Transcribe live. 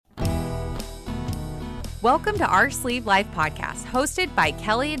Welcome to Our Sleeve Life podcast, hosted by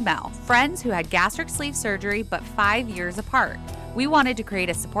Kellie and Mel, friends who had gastric sleeve surgery but 5 years apart. We wanted to create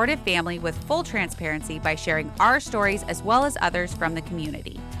a supportive family with full transparency by sharing our stories as well as others from the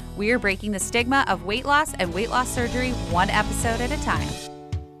community. We are breaking the stigma of weight loss and weight loss surgery one episode at a time.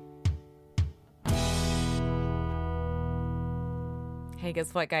 Hey,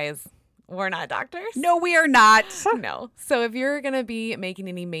 guess what, guys? We're not doctors. No, we are not. No. So if you're going to be making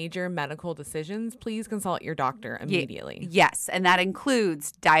any major medical decisions, please consult your doctor immediately. Yes, and that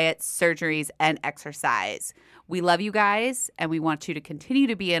includes diets, surgeries, and exercise. We love you guys, and we want you to continue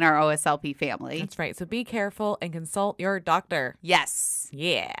to be in our OSLP family. That's right. So be careful and consult your doctor. Yes.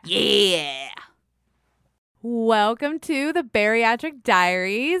 Yeah. Yeah. Welcome to the Bariatric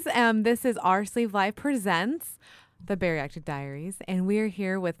Diaries. This is Our Sleeve Life presents the Bariatric Diaries, and we're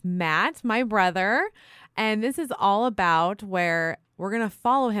here with Matt, my brother, and this is all about where we're going to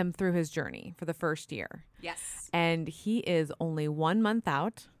follow him through his journey for the first year. Yes. And he is only 1 month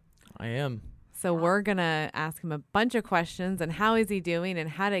out. I am. So we're going to ask him a bunch of questions and how is he doing and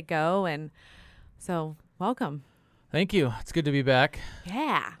how'd it go, and so welcome. Thank you. It's good to be back.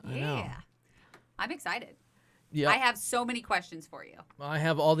 Yeah. I know. Yeah. I'm excited. Yeah. I have so many questions for you. I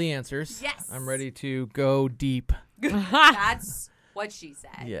have all the answers. Yes. I'm ready to go deep. That's what she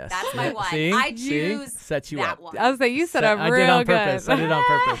said. Yes. That's my one. See? I See? choose Set you that up. one. I was saying you set up I real did on good. purpose. I did on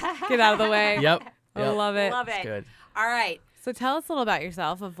purpose. Get out of the way. Yep. I love it. Love it. It's good. All right. So tell us a little about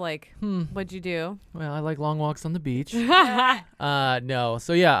yourself of like, what'd you do? Well, I like long walks on the beach. No.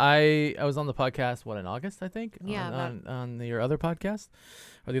 So yeah, I was on the podcast, in August, I think? Yeah, On your other podcast,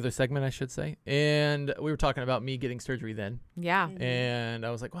 or the other segment, I should say. And we were talking about me getting surgery then. Yeah. And I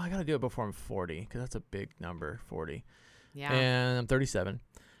was like, well, I got to do it before I'm 40, because that's a big number, 40. Yeah. And I'm 37.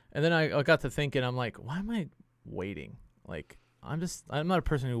 And then I got to thinking, I'm like, why am I waiting? Like, I'm not a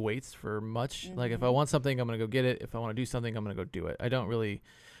person who waits for much. Mm-hmm. Like, if I want something, I'm going to go get it. If I want to do something, I'm going to go do it. I don't really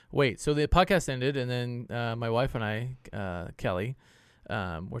wait. So the podcast ended, and then my wife and I, Kellie,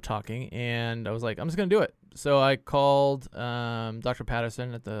 were talking, and I was like, I'm just going to do it. So I called Dr.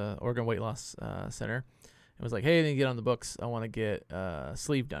 Patterson at the Oregon Weight Loss Center and was like, hey, I need to get on the books. I want to get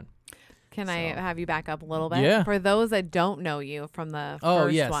sleeve done. Can I have you back up a little bit? Yeah. For those that don't know you from the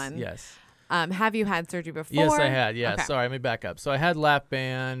first one. Yes. Have you had surgery before? Yes, I had. Yeah. Okay. Sorry, let me back up. So I had lap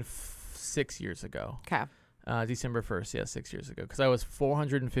band 6 years ago. Okay. December 1st. Yeah, 6 years ago. Because I was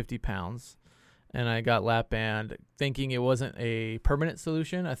 450 pounds, and I got lap band thinking it wasn't a permanent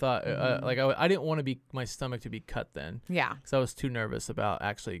solution. I thought, I didn't want my stomach to be cut then. Yeah. Because I was too nervous about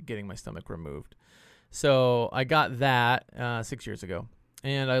actually getting my stomach removed. So I got that 6 years ago.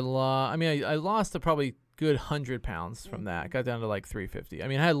 And I lost a probably good 100 pounds from that. Got down to like 350. I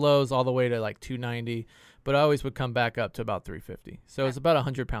mean, I had lows all the way to like 290, but I always would come back up to about 350. So it's about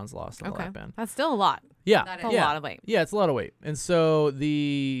 100 pounds lost on the lap band. That's still a lot. Yeah. That That's a lot of weight. Yeah, it's a lot of weight. And so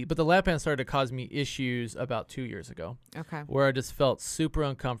the lap band started to cause me issues about 2 years ago. Okay. Where I just felt super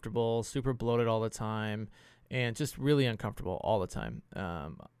uncomfortable, super bloated all the time, and just really uncomfortable all the time.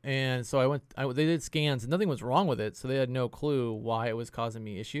 And so they did scans, and nothing was wrong with it, so they had no clue why it was causing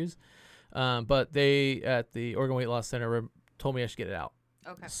me issues. But they, at the Oregon Weight Loss Center, told me I should get it out.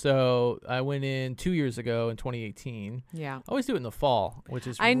 Okay. So I went in 2 years ago in 2018. Yeah. I always do it in the fall, which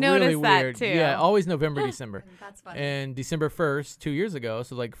is I really noticed that weird. too. Yeah, always November, December. That's funny. And December 1st, 2 years ago,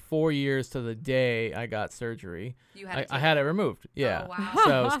 so like 4 years to the day I got surgery, You had I had it removed. Yeah. Oh, wow.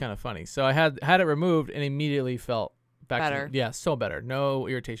 So it was kind of funny. So I had it removed and immediately felt Better. So better. No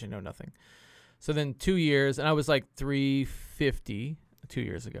irritation, no nothing. So then 2 years, and I was like 350 2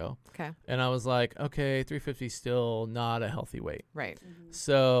 years ago. Okay. And I was like, okay, 350 is still not a healthy weight. Right.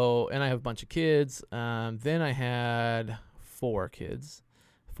 So, and I have a bunch of kids. Then I had 4 kids,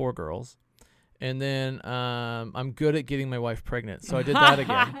 4 girls. And then I'm good at getting my wife pregnant. So I did that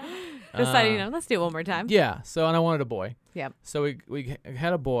again. Decided, let's do it one more time. Yeah. So, and I wanted a boy. Yep. So we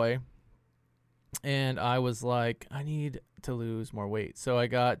had a boy. And I was like, I need to lose more weight. So I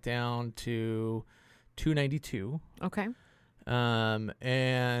got down to 292. Okay. I went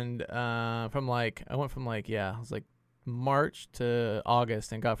from it was like March to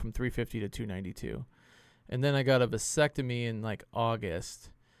August and got from 350 to 292. And then I got a vasectomy in like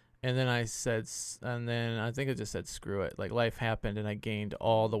August. And then I think I just said, screw it. Like life happened and I gained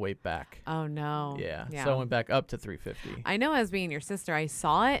all the weight back. Oh, no. Yeah. So I went back up to 350. I know, as being your sister, I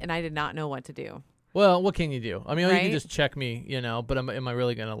saw it and I did not know what to do. Well, what can you do? I mean, you Right? can just check me, but am I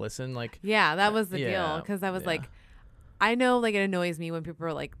really going to listen? Yeah, that was the deal. yeah, Because I was yeah. like, I know like it annoys me when people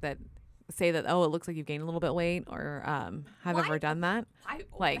are like that say that, oh, it looks like you've gained a little bit of weight, or have ever done that?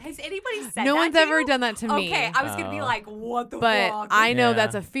 Like, has anybody said no that one's to ever you? done that to me. Okay, I was gonna be like, what the but fuck? I know Yeah.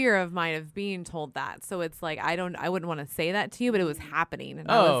 that's a fear of mine of being told that. So it's like I wouldn't want to say that to you, but it was happening, and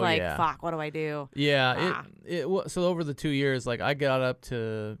I was like, fuck, what do I do? Yeah, so over the 2 years, like I got up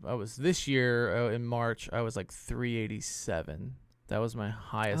to, this year in March, I was like 387. That was my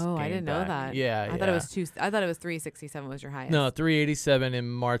highest. Oh, gain I didn't know back. that. Yeah, I thought it was I thought it was 367 was your highest. No, 387 in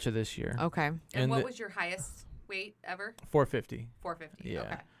March of this year. Okay. And what was your highest weight ever? 450. 450. Yeah.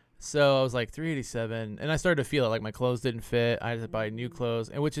 Okay. So I was like 387, and I started to feel it. Like my clothes didn't fit. I had to buy new clothes,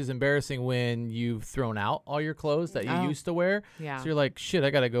 and which is embarrassing when you've thrown out all your clothes that you used to wear. Yeah. So you're like, shit,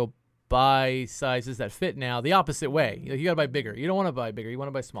 I gotta go buy sizes that fit now the opposite way. You gotta buy bigger. You don't want to buy bigger. You want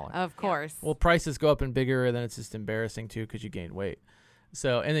to buy smaller. Of course. Well, prices go up and bigger, and then it's just embarrassing too because you gained weight.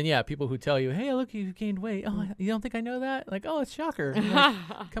 So, and then people who tell you, hey, look, you gained weight. Oh, you don't think I know that? Like, oh, it's shocker.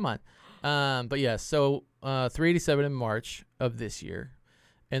 Like, come on. But yeah, so 387 in March of this year.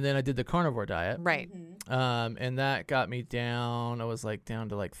 And then I did the carnivore diet. Right. And that got me down. I was like down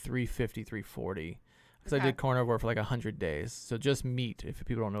to like 350, 340. Because I did carnivore for like 100 days. So just meat, if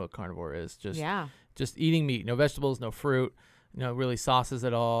people don't know what carnivore is. Just eating meat. No vegetables, no fruit, no really sauces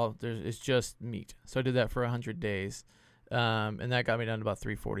at all. It's just meat. So I did that for 100 days. And that got me down to about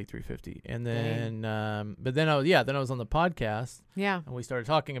 340, 350. And then, but then I was on the podcast. Yeah. And we started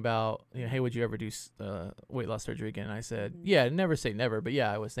talking about, hey, would you ever do weight loss surgery again? And I said, yeah, never say never. But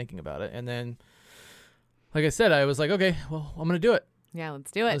yeah, I was thinking about it. And then, like I said, I was like, okay, well, I'm going to do it. Yeah,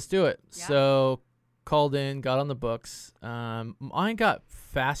 let's do it. Let's do it. Yeah. So called in, got on the books. I got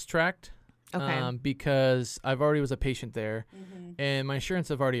fast tracked. Okay. Because I've already was a patient there, and my insurance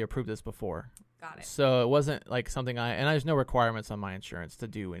have already approved this before. Got it. So it wasn't like something there's no requirements on my insurance to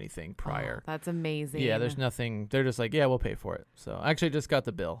do anything prior. Oh, that's amazing. Yeah, there's nothing. They're just like, yeah, we'll pay for it. So I actually just got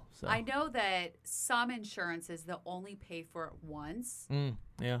the bill. So I know that some insurances they'll only pay for it once.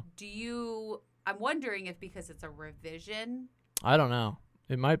 Yeah. I'm wondering if because it's a revision. I don't know.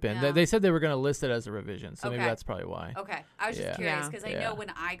 It might have been. Yeah. They said they were going to list it as a revision, so maybe Okay. that's probably why. Okay. I was just curious because I Yeah. know when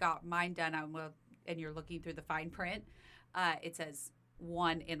I got mine done, and you're looking through the fine print, it says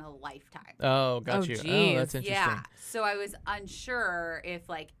one in a lifetime. Oh, got you. geez. Oh, that's interesting. Yeah. So I was unsure if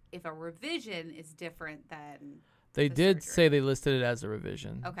a revision is different than They the did surgery. say they listed it as a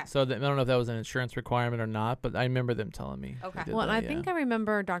revision. Okay. So I don't know if that was an insurance requirement or not, but I remember them telling me. Okay. they did Well, and that, I think I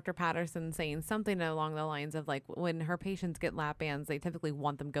remember Dr. Patterson saying something along the lines of like when her patients get lap bands, they typically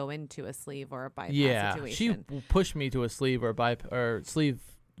want them go into a sleeve or a bypass situation. She pushed me to a sleeve or sleeve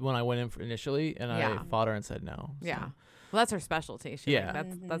when I went in initially, and I fought her and said no. So. Yeah. Well, that's her specialty. Yeah.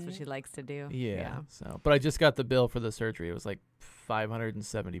 That's what she likes to do. Yeah. So, but I just got the bill for the surgery. It was like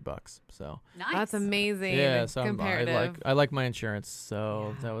 $570. So nice. That's amazing. yeah, so I like my insurance.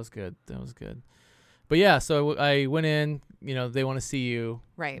 So that was good. But yeah, so I went in. They want to see you.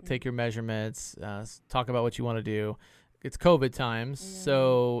 Right. Take your measurements. Talk about what you want to do. It's COVID times,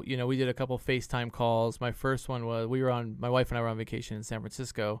 so we did a couple FaceTime calls. My first one was my wife and I were on vacation in San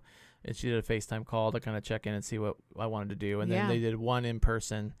Francisco, and she did a FaceTime call to kind of check in and see what I wanted to do. And then they did one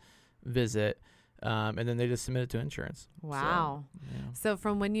in-person visit, and then they just submitted to insurance. Wow. So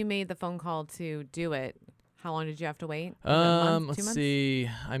from when you made the phone call to do it, how long did you have to wait? Was it a month, 2 Let's months? see.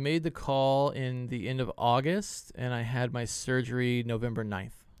 I made the call in the end of August, and I had my surgery November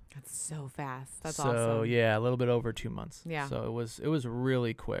 9th. That's so fast. That's so, awesome. So yeah, a little bit over 2 months. Yeah. So it was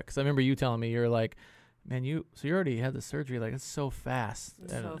really quick. Cause I remember you telling me, you're like, man, you already had the surgery. Like, it's so fast.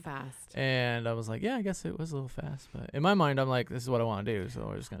 So fast. And I was like, yeah, I guess it was a little fast. But in my mind, I'm like, this is what I want to do. So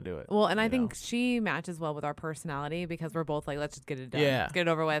we're just going to do it. Well, and I think she matches well with our personality because we're both like, let's just get it done. Yeah. Let's get it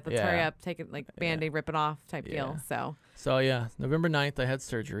over with. Let's hurry up, take it like Band-Aid, rip it off type deal. So yeah, November 9th, I had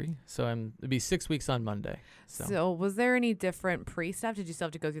surgery. So it'd be 6 weeks on Monday. So was there any different pre-stuff? Did you still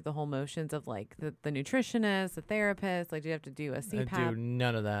have to go through the whole motions of like the nutritionist, the therapist? Like, did you have to do a CPAP? I do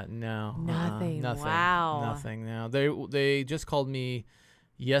none of that. No. Nothing. Nothing. Wow. Nothing. No. They just called me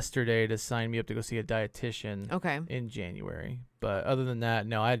yesterday to sign me up to go see a dietitian in January. But other than that,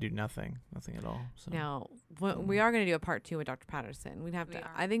 no, I do nothing at all. So. Now, we are going to do a part 2 with Dr. Patterson.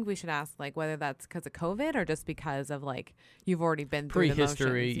 I think we should ask like whether that's because of COVID or just because of like you've already been through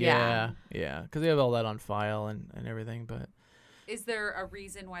prehistory. the motions. Yeah. Because they have all that on file and everything. But is there a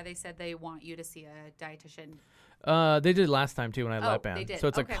reason why they said they want you to see a dietitian? They did last time too when I had lap band. They did. So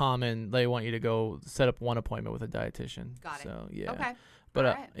it's a common. They want you to go set up one appointment with a dietitian. Got it. So yeah. Okay.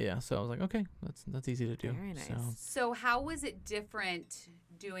 But so I was like, okay, that's easy to do. Very nice. So how was it different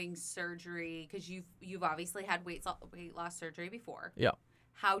doing surgery? Because you've obviously had weight loss surgery before. Yeah.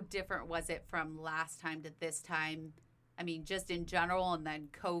 How different was it from last time to this time? I mean, just in general, and then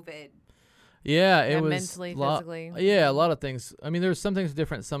COVID Yeah, it was mentally, physically. Yeah, a lot of things. I mean, there's some things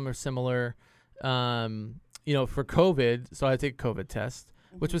different, some are similar. For COVID, so I take a COVID test,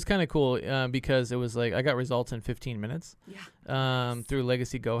 which was kind of cool because it was like I got results in 15 minutes. Yeah. Through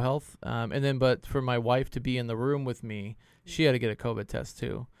Legacy Go Health, and then but for my wife to be in the room with me, she had to get a COVID test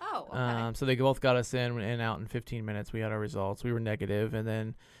too. Oh, okay. So they both got us in and out in 15 minutes. We had our results. We were negative, and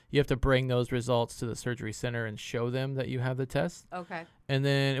then you have to bring those results to the surgery center and show them that you have the test. Okay. And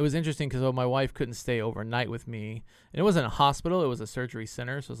then it was interesting because my wife couldn't stay overnight with me, and it wasn't a hospital; it was a surgery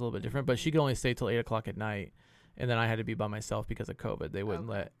center, so it was a little bit different. But she could only stay till 8:00 at night. And then I had to be by myself because of COVID. They wouldn't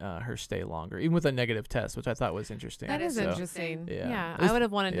let her stay longer, even with a negative test, which I thought was interesting. That is interesting. Yeah. I would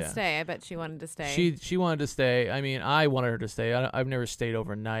have wanted to stay. I bet she wanted to stay. She wanted to stay. I mean, I wanted her to stay. I've never stayed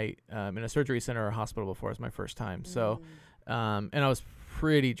overnight in a surgery center or hospital before. It was my first time. So, and I was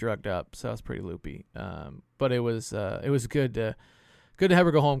pretty drugged up, so I was pretty loopy. But it was good to have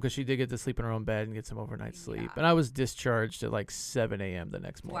her go home because she did get to sleep in her own bed and get some overnight sleep. And I was discharged at like 7 a.m. the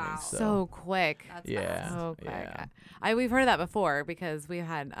next morning. Wow. So quick. That's fast. So quick. Yeah. We've heard of that before because we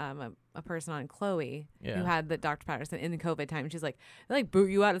had a person on Chloe who had the Dr. Patterson in the COVID time. She's like, they like boot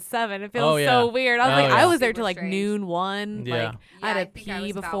you out at 7. It feels so weird. I was I was there till like noon, 1. Yeah. Like I had to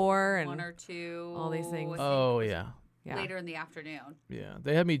pee before and 1 or 2. all these things. Oh, yeah. Later in the afternoon. Yeah,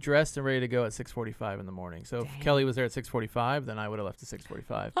 they had me dressed and ready to go at 6:45 in the morning. So if Kelly was there at 6:45, then I would have left at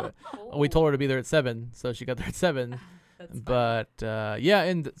 6:45. But we told her to be there at 7, so she got there at 7. But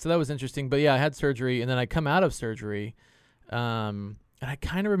and so that was interesting. But yeah, I had surgery, and then I come out of surgery, and I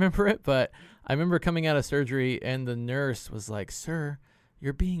kind of remember it. But I remember coming out of surgery, and the nurse was like, "Sir,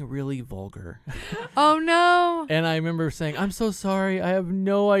 you're being really vulgar." Oh, no. And I remember saying, "I'm so sorry. I have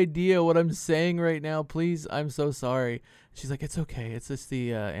no idea what I'm saying right now. Please, I'm so sorry." She's like, "It's okay. It's just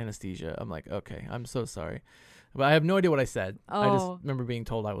the anesthesia." I'm like, "Okay, I'm so sorry." But I have no idea what I said. I just remember being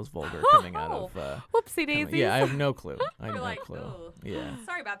told I was vulgar coming out of... Whoopsie daisies. Yeah, I have no clue. I have You're no like, clue. ooh. Yeah.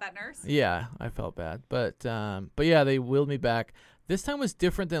 Sorry about that, nurse. Yeah, I felt bad. But yeah, they wheeled me back. This time was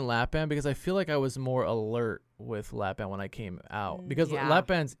different than lap band because I feel like I was more alert with lap band when I came out because lap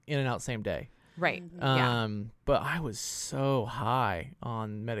band's in and out same day. Right. But I was so high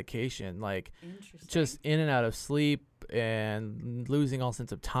on medication, like just in and out of sleep and losing all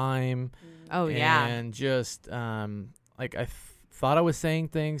sense of time. Oh, yeah. And just like I thought I was saying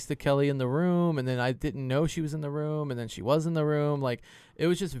things to Kelly in the room, and then I didn't know she was in the room, and then she was in the room. Like it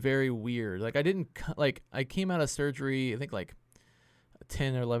was just very weird. Like I came out of surgery, I think like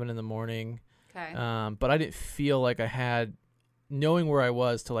 10 or 11 in the morning. Okay. But I didn't feel like I had knowing where I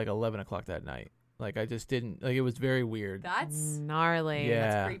was till like 11 o'clock that night. Like I just didn't, like it was very weird. That's gnarly. Yeah.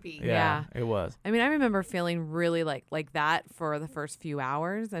 That's creepy. Yeah, it was. I mean, I remember feeling really like that for the first few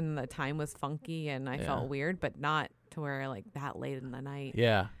hours, and the time was funky and I felt weird, but not to where like that late in the night.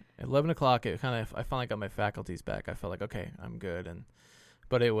 Yeah. At 11 o'clock, I finally got my faculties back. I felt like, okay, I'm good.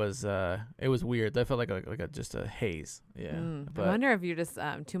 But it was weird. That felt like just a haze. Yeah. But I wonder if you're just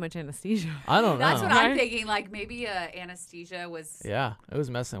too much anesthesia. I don't know. That's what I'm thinking. Like maybe anesthesia was. Yeah, it was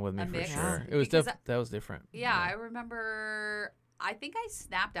messing with me for mix. sure. It was that was different. Yeah, I remember. I think I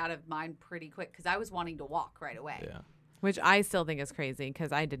snapped out of mine pretty quick because I was wanting to walk right away. Yeah. Which I still think is crazy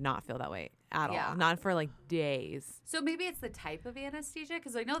because I did not feel that way at all. Not for like days. So maybe it's the type of anesthesia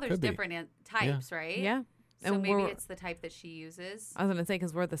because I know there's different types, right? Yeah. So maybe it's the type that she uses. I was going to say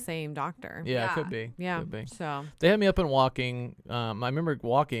because we're the same doctor. Yeah, it could be. Yeah. Could be. So they had me up and walking. I remember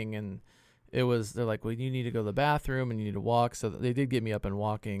walking, and they're like, well, you need to go to the bathroom and you need to walk. So they did get me up and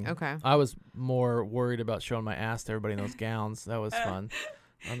walking. Okay. I was more worried about showing my ass to everybody in those gowns. That was fun.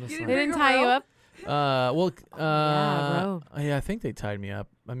 They didn't tie you up? Yeah, I think they tied me up.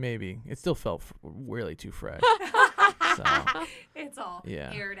 Maybe. It still felt really too fresh. So, it's all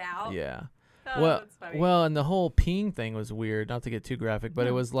aired out. Yeah. Oh, well, and the whole peeing thing was weird. Not to get too graphic, but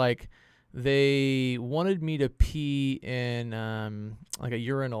it was like they wanted me to pee in like a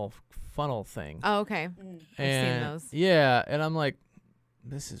urinal funnel thing. Oh, okay. I've seen those. Yeah, and I'm like,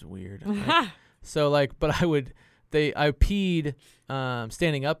 this is weird. So like, but I peed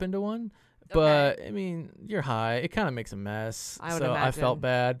standing up into one. But I mean, you're high. It kind of makes a mess. I would so imagine. I felt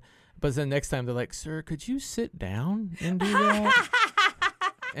bad. But then next time they're like, "Sir, could you sit down and do that?"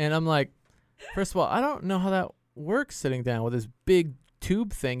 And I'm like, first of all, I don't know how that works sitting down with this big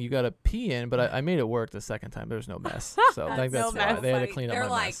tube thing you got to pee in. But I made it work the second time. There was no mess. So I think that's why they had to clean up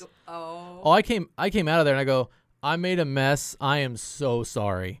my mess. Oh, I came out of there and I go, I made a mess. I am so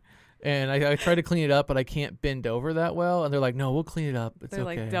sorry. And I tried to clean it up, but I can't bend over that well. And they're like, no, we'll clean it up. It's they're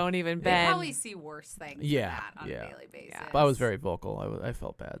okay. like, don't even They bend. probably see worse things than that on a daily basis. Yeah. But I was very vocal. I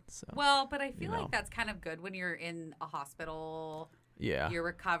felt bad. So. Well, but I feel like that's kind of good when you're in a hospital Yeah. You're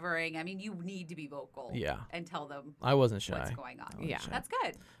recovering. I mean, you need to be vocal. Yeah. And tell them I wasn't shy. what's going on. Yeah. That's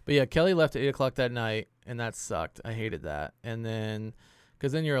good. But yeah, Kelly left at 8 o'clock that night, and that sucked. I hated that. And then,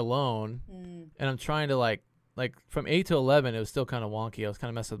 because then you're alone, and I'm trying to like from 8 to 11, it was still kind of wonky. I was kind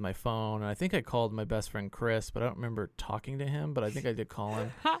of messing with my phone, and I think I called my best friend Chris, but I don't remember talking to him, but I think I did call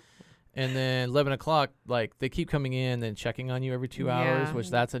him. And then 11 o'clock, like, they keep coming in and checking on you every 2 hours, which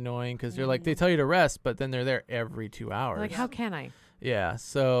that's annoying because you're like, they tell you to rest, but then they're there every 2 hours. Like, how can I? Yeah.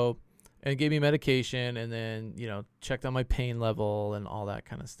 So, and gave me medication and then, checked on my pain level and all that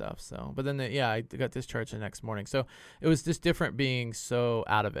kind of stuff. So, but then, I got discharged the next morning. So it was just different being so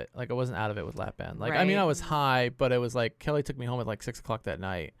out of it. Like, I wasn't out of it with lap band. Like, I mean, I was high, but it was like Kelly took me home at like 6 o'clock that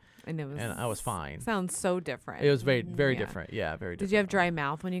night. And I was fine. Sounds so different. It was very, very different. Yeah, very different. Did you have dry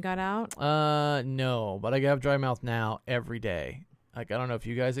mouth when you got out? No, but I have dry mouth now every day. Like, I don't know if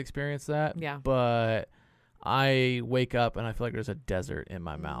you guys experience that. Yeah. But I wake up and I feel like there's a desert in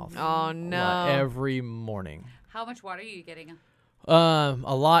my mouth. Oh, no. Every morning. How much water are you getting? A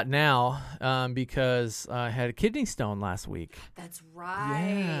lot now, because I had a kidney stone last week. That's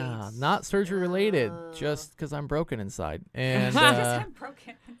right. Yeah, not surgery related, just because I'm broken inside. And Just I'm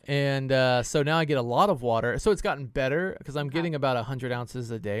broken. And so now I get a lot of water. So it's gotten better because I'm getting about 100 ounces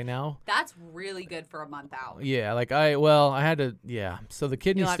a day now. That's really good for a month out. Yeah, like I had to. Yeah, so the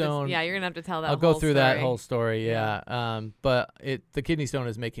kidney stone. You're gonna have to tell that. I'll go through that whole story. Yeah. But the kidney stone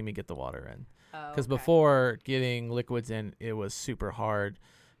is making me get the water in. Because before getting liquids in, it was super hard.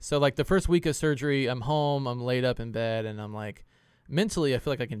 So like the first week of surgery, I'm home, I'm laid up in bed, and I'm like, mentally, I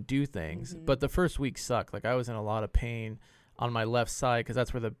feel like I can do things. But the first week sucked. Like I was in a lot of pain on my left side because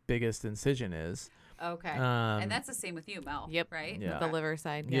that's where the biggest incision is. Okay. And that's the same with you, Mel. Yep. Right? Yeah. The liver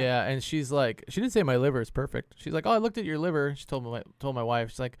side. Yeah. And she's like, she didn't say my liver is perfect. She's like, oh, I looked at your liver. She told my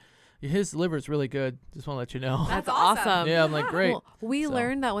wife, she's like, his liver's really good. Just want to let you know. That's awesome. Yeah, I'm like, great. Well, we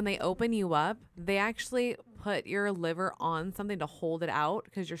learned that when they open you up, they actually put your liver on something to hold it out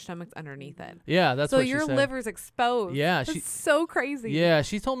because your stomach's underneath it. Yeah, that's what she said. So your liver's exposed. Yeah. That's so crazy. Yeah,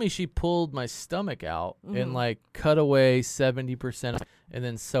 she told me she pulled my stomach out and like cut away 70% and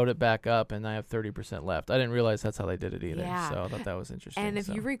then sewed it back up, and I have 30% left. I didn't realize that's how they did it either. Yeah. So I thought that was interesting. And if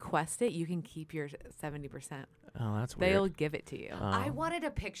you request it, you can keep your 70%. Oh, that's weird. They'll give it to you. I wanted a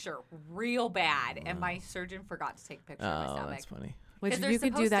picture real bad, and my surgeon forgot to take a picture of my stomach. That's funny. Which 'Cause they're you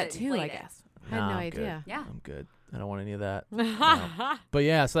could do supposed that to too, I inflate it. guess. I had no idea. Yeah. I'm good. I don't want any of that. No. But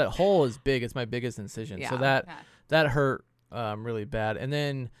yeah, so that hole is big. It's my biggest incision. So that hurt really bad. And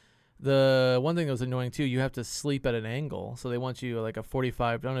then the one thing that was annoying too, you have to sleep at an angle. So they want you like a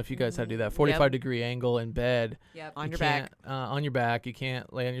 45. I don't know if you guys had to do that. 45-degree angle in bed. Yep. On your back. On your back. You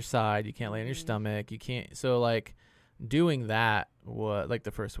can't lay on your side. You can't lay on your stomach. You can't. So like doing that was like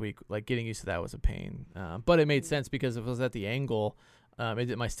the first week, like getting used to that was a pain. But it made sense because if it was at the angle,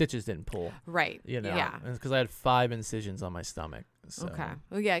 my stitches didn't pull. Right. Yeah. Because I had 5 incisions on my stomach. So. Okay.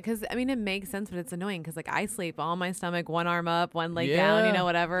 Well, yeah, because I mean, it makes sense, but it's annoying because like I sleep on my stomach, one arm up, one leg down,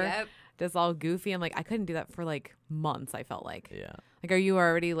 whatever. Yep. Just all goofy. I'm like, I couldn't do that for like months. I felt like. Yeah. Like, are you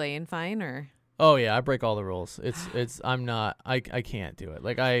already laying fine or? Oh yeah, I break all the rules. I'm not. I can't do it.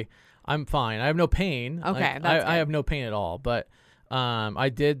 Like I'm fine. I have no pain. Okay. Like, I have no pain at all. But I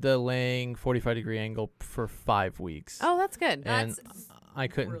did the laying 45-degree angle for 5 weeks. Oh, that's good. And I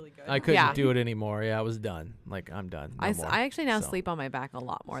couldn't. really good. I couldn't do it anymore. Yeah, I was done. Like I'm done. No more. I actually now sleep on my back a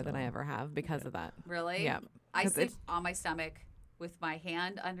lot more than I ever have because of that. Really? Yeah. I sleep on my stomach with my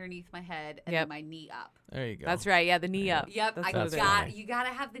hand underneath my head and then my knee up. There you go. That's right. Yeah, the knee up. Yep. That's You gotta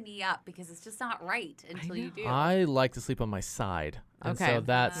have the knee up because it's just not right until you do. I like to sleep on my side. And Okay.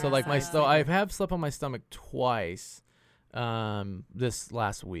 So like I have slept on my stomach twice this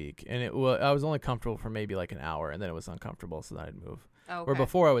last week, and I was only comfortable for maybe like an hour, and then it was uncomfortable, so then I'd move. Okay. Where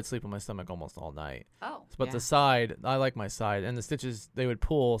before I would sleep on my stomach almost all night. Oh. But the side, I like my side, and the stitches they would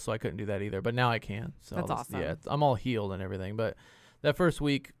pull, so I couldn't do that either. But now I can. So that's awesome. Yeah, I'm all healed and everything. But that first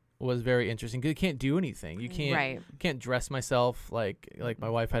week was very interesting because you can't do anything. You can't dress myself like my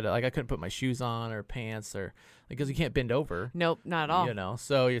wife had to, like I couldn't put my shoes on or pants or because you can't bend over. Nope, not at all.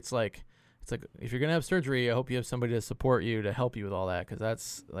 So it's like if you're gonna have surgery, I hope you have somebody to support you to help you with all that because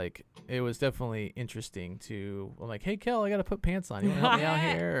that's like it was definitely interesting to. I'm like, hey, Kel, I gotta put pants on. You want to help me out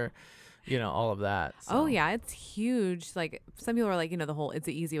here? Or, all of that. So. Oh yeah, it's huge. Like some people are like, the whole it's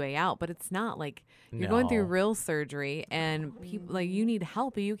the easy way out, but it's not. Like you're going through real surgery, and people like you need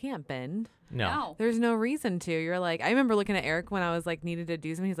help, but you can't bend. No. There's no reason to. You're like, I remember looking at Eric when I was like needed to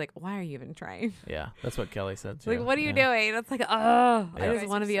do something. He's like, why are you even trying? Yeah, that's what Kelly said too. Like, what are you doing? That's like, I You just guys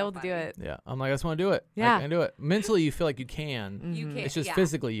want to are be so able to do funny. it. Yeah, I'm like, I just want to do it. Yeah. I can do it. Mentally, you feel like you can. You can't. It's just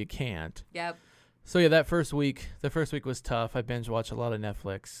physically you can't. Yep. So yeah, the first week was tough. I binge watched a lot of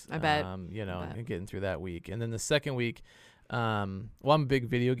Netflix. I bet. And getting through that week. And then the second week, I'm a big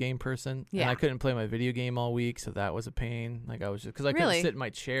video game person, and I couldn't play my video game all week, so that was a pain. Like I was just because I couldn't sit in my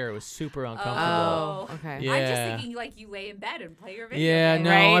chair, it was super uncomfortable. Oh, okay. Yeah. I'm just thinking like you lay in bed and play your video game. No,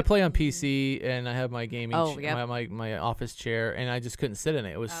 right? I play on PC, and I have my gaming, yep. my office chair, and I just couldn't sit in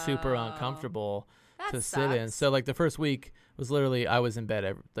it. It was super uncomfortable to sit in. So like the first week was literally I was in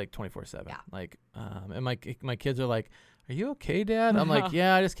bed like 24/7. Yeah. Like, and my kids are like, "Are you okay, Dad?" I'm like,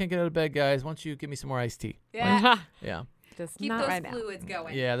 "Yeah, I just can't get out of bed, guys. Why don't you give me some more iced tea?" Yeah. Yeah. Just Keep not those right fluids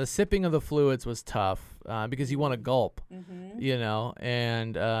going. Yeah, the sipping of the fluids was tough because you want to gulp,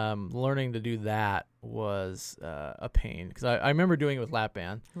 and learning to do that was a pain because I remember doing it with lap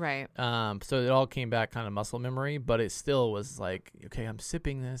band. Right. So it all came back kind of muscle memory, but it still was like, okay, I'm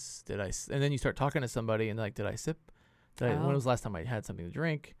sipping this. And then you start talking to somebody and like, did I sip? When was the last time I had something to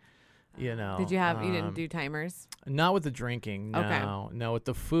drink? You know. Did you have? You didn't do timers? Not with the drinking. No. Okay. No, with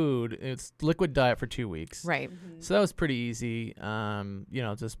the food, it's liquid diet for 2 weeks. Right. So that was pretty easy.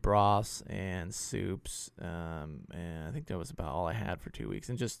 Just broths and soups. And I think that was about all I had for 2 weeks,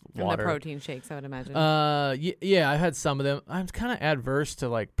 and just water. And the protein shakes, I would imagine. Yeah, I had some of them. I'm kind of adverse to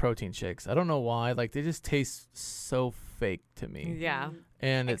like protein shakes. I don't know why. Like they just taste so fake to me. Yeah.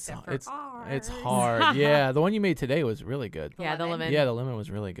 And Except for it's ours. hard. Yeah, the one you made today was really good. Yeah, the lemon. Yeah, the lemon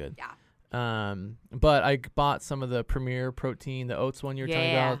was really good. Yeah. But I bought some of the Premier Protein, the oats one you were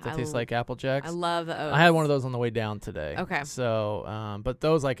talking about that tastes like Apple Jacks. I love the oats. I had one of those on the way down today. Okay. So, but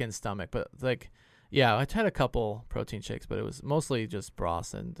those I can stomach. But like, yeah, I tried a couple protein shakes, but it was mostly just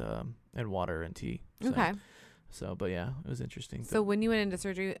broth and water and tea. So, Okay. So, but yeah, it was interesting. So when you went into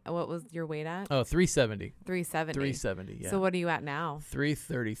surgery, what was your weight at? Oh, 370. 370. 370, yeah. So what are you at now?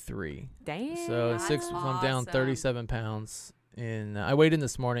 333. Damn. So I'm down 37 pounds. I weighed in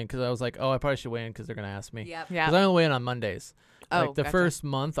this morning because I was like, oh, I probably should weigh in because they're going to ask me. Yep. Yeah. Because I only weigh in on Mondays. Oh, the gotcha. first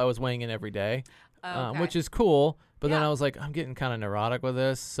month I was weighing in every day, Okay. which is cool. But then Yeah. I was like, I'm getting kind of neurotic with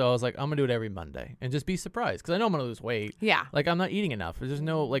this. So I was like, I'm going to do it every Monday and just be surprised because I know I'm going to lose weight. Yeah. Like I'm not eating enough. There's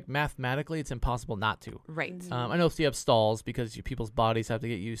no, like mathematically, it's impossible not to. Right. I know you have stalls because people's bodies have to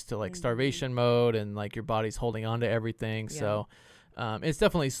get used to like starvation mode and like your body's holding on to everything. Yeah. So it's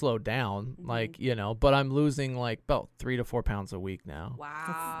definitely slowed down, like, but I'm losing like about 3 to 4 pounds a week now.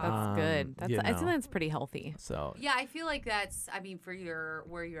 Wow. That's good. I think that's pretty healthy. So Yeah, I feel like that's, I mean, for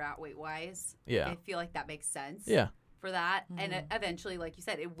where you're at weight wise, yeah, I feel like that makes sense. Yeah. For that. And eventually, like you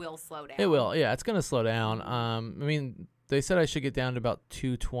said, it will slow down. It will. Yeah, it's going to slow down. I mean, they said I should get down to about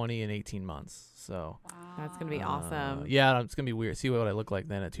 220 in 18 months. So That's going to be awesome. Yeah, it's going to be weird. See what I look like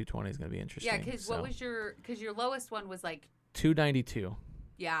then at 220 is going to be interesting. Yeah, because what was because your lowest one was like 292.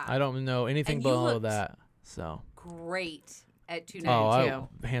 Yeah. I don't know anything And you below looked that. So great at 292. Oh,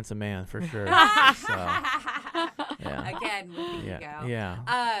 handsome man for sure. So, yeah. Again, with the ego. Yeah.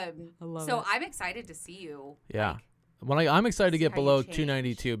 I love it. I'm excited to see you. Yeah. Like, I'm excited to see get how you below change.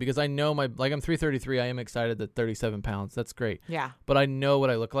 292 because I know I'm 333. I am excited that 37 pounds. That's great. Yeah. But I know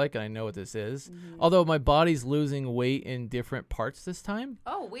what I look like and I know what this is. Although my body's losing weight in different parts this time.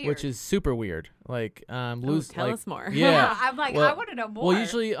 Oh, weird. Which is super weird. Like tell us more. Yeah. I'm like, Well- I want to know more. Well,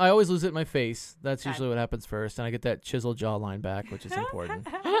 usually I always lose it in my face. That's Okay. usually what happens first, and I get that chiseled jawline back, which is important.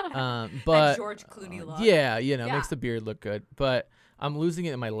 That But George Clooney look. yeah, Yeah. makes the beard look good. But I'm losing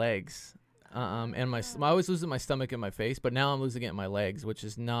it in my legs. And I always lose it in my stomach and my face, but now I'm losing it in my legs, which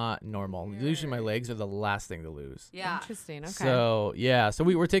is not normal. Usually my legs are the last thing to lose. Yeah. Interesting. Okay. So yeah, so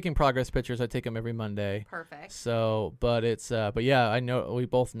we're taking progress pictures. I take them every Monday. Perfect. So, but yeah, I know we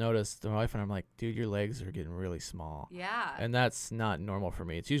both noticed. My wife and I'm like, dude, your legs are getting really small. Yeah. And that's not normal for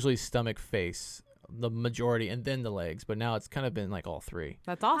me. It's usually stomach, face, the majority, and then the legs. But now it's kind of been like all three.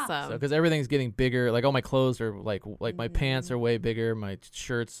 That's awesome. So because everything's getting bigger, like all my clothes are like my pants are way bigger, my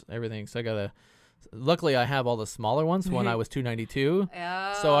shirts, everything. So I gotta. Luckily, I have all the smaller ones when I was 292.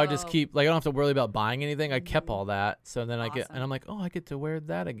 So I just keep I don't have to worry about buying anything. I kept all that. So then I'm like, oh, I get to wear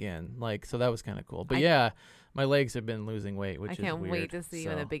that again. Like so that was kind of cool. But yeah, my legs have been losing weight, which is weird. I can't wait to see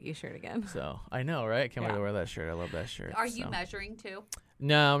you in a biggie shirt again. So I know, right? I can't wait to wear that shirt. I love that shirt. Are you measuring too?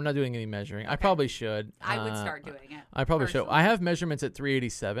 No, I'm not doing any measuring. I probably should. I would start doing it. I probably should. personally. I have measurements at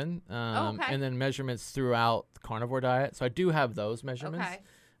 387, okay. and then measurements throughout the carnivore diet. So I do have those measurements.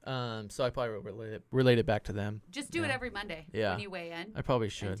 Okay. So I probably relate it back to them. Just do it every Monday Yeah. when you weigh in. I probably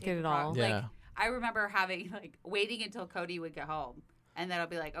and should. take Get it the all. Like, Yeah. I remember having waiting until Cody would get home. And then I'll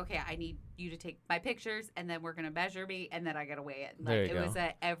be like, okay, I need you to take my pictures, and then we're gonna measure me, and then I gotta weigh it. Like There you it go. was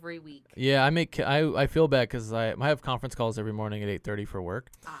every week. Yeah, I feel bad because I have conference calls every morning at 8:30 for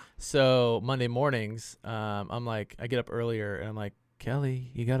work. So Monday mornings, I'm like I get up earlier and I'm like, Kelly,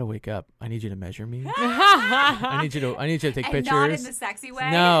 you got to wake up. I need you to measure me. I need you to take and pictures. not in the sexy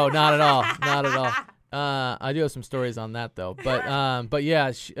way. No, not at all. Not at all. I do have some stories on that though, but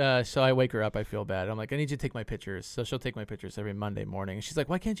yeah, so I wake her up. I feel bad. I'm like, I need you to take my pictures. So she'll take my pictures every Monday morning. And she's like,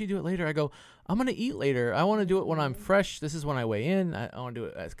 why can't you do it later? I go, I'm gonna eat later. I want to do it when I'm fresh. This is when I weigh in. I want to do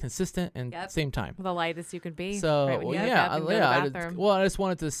it as consistent and same time. The lightest you could be. So right when you I just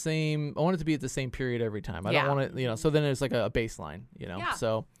want it the same. I want it to be at the same period every time. I don't want it, so then there's like a baseline, Yeah.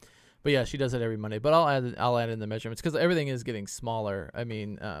 So. But yeah, she does it every Monday. But I'll add in the measurements because everything is getting smaller. I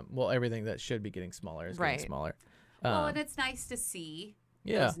mean, everything that should be getting smaller is getting smaller. Well, and it's nice to see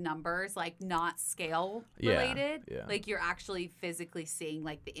those numbers, like not scale related. Yeah. Like you're actually physically seeing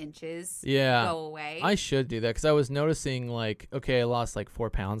like the inches go away. I should do that because I was noticing like, okay, I lost like 4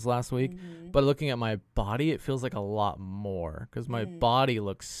 pounds last week. But looking at my body, it feels like a lot more because my body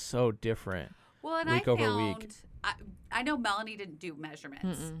looks so different week over week. I know Melanie didn't do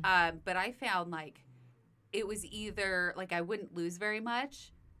measurements, but I found like it was either like I wouldn't lose very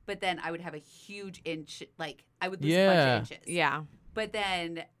much, but then I would have a huge inch, like I would lose a bunch of inches. Yeah. But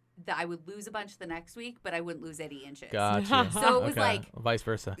then I would lose a bunch the next week, but I wouldn't lose any inches. Gotcha. So it was like vice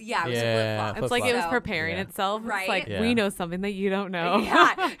versa. Yeah, it was a flip-flop. It's like it was preparing itself. Right? It's like we know something that you don't know.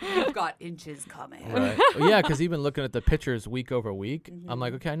 Yeah, you've got inches coming. Right. Yeah, because even looking at the pictures week over week, I'm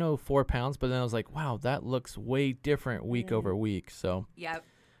like, okay, I know 4 pounds, but then I was like, wow, that looks way different week over week. So. Yep.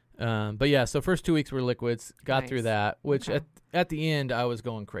 But yeah, so first 2 weeks were liquids, got through that, which at the end I was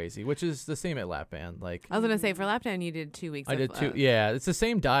going crazy, which is the same at lap band. Like I was gonna say for lap band you did 2 weeks. I did 2. Yeah, it's the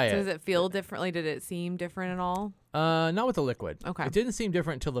same diet. So does it feel differently? Did it seem different at all? Not with the liquid. Okay. It didn't seem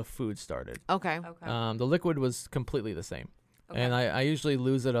different until the food started. Okay. The liquid was completely the same. Okay. And I usually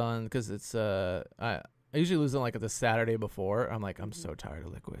lose it on because it's I usually lose it like the Saturday before. I'm like, I'm so tired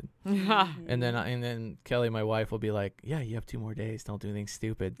of liquid. And then Kelly, my wife, will be like, yeah, you have 2 more dads. Don't do anything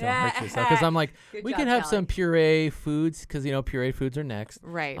stupid. Don't hurt yourself. Because I'm like, we can have some puree foods because, pureed foods are next.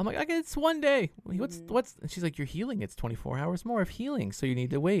 Right. I'm like, okay, it's 1 day. What's? And she's like, you're healing. It's 24 hours more of healing. So you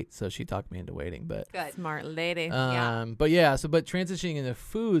need to wait. So she talked me into waiting. But good. Smart lady. But yeah, but transitioning into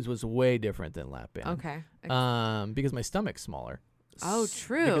foods was way different than lap band. Okay. Because my stomach's smaller. Oh,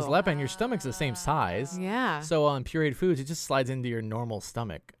 true. Because lap band, your stomach's the same size. Yeah. So on pureed foods, it just slides into your normal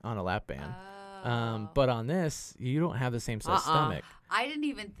stomach on a lap band. But on this, you don't have the same size stomach. I didn't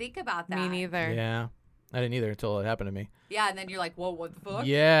even think about that. Me neither. Yeah. I didn't either until it happened to me. Yeah, and then you're like, whoa, what the fuck?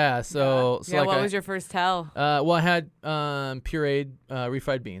 Yeah, so like what was your first tell? Well, I had pureed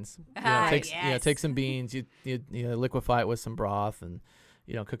refried beans. Take some beans, you liquefy it with some broth and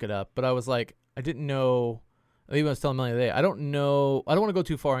cook it up. But I was like, I didn't know. Even I was telling Melanie the other day, I don't want to go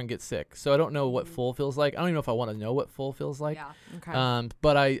too far and get sick. So I don't know what full feels like. I don't even know if I want to know what full feels like. Yeah. Okay.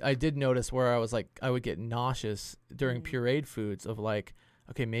 But I did notice where I was like, I would get nauseous during pureed foods of like,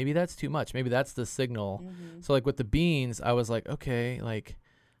 okay, maybe that's too much. Maybe that's the signal. So like with the beans, I was like, okay, like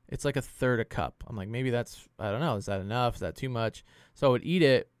it's like 1/3 a cup. I'm like, maybe that's, I don't know. Is that enough? Is that too much? So I would eat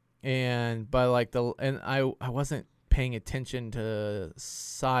it. And by like I wasn't paying attention to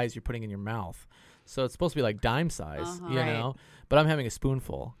size you're putting in your mouth. So it's supposed to be like dime size, know, but I'm having a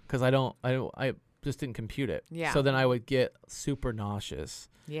spoonful because I just didn't compute it. Yeah. So then I would get super nauseous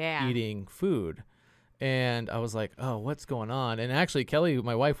eating food. And I was like, oh, what's going on? And actually, Kelly,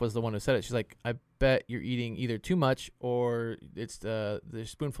 my wife, was the one who said it. She's like, I bet you're eating either too much or it's the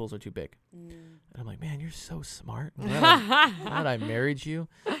spoonfuls are too big. And I'm like, man, you're so smart. Glad I married you.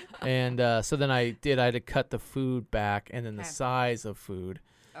 And so then I had to cut the food back and then the size of food.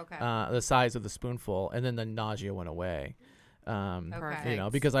 Okay. The size of the spoonful, and then the nausea went away.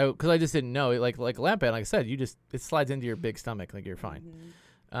 Perfect. Because I just didn't know. Like lap band, like I said, it slides into your big stomach, like you're fine.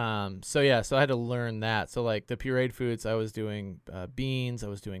 So I had to learn that. So like the pureed foods, I was doing beans, I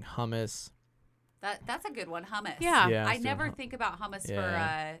was doing hummus. That's a good one, hummus. Yeah. I never think about hummus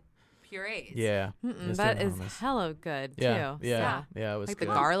for purees. Yeah. That is hella good too. Yeah. It was like good.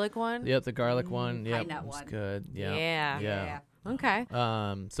 the garlic one. Yep, the garlic one. Yeah, nut it was one. good. Yeah. Okay.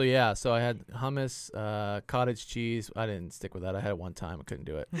 So I had hummus, cottage cheese. I didn't stick with that. I had it one time. I couldn't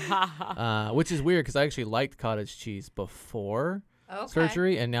do it. Which is weird because I actually liked cottage cheese before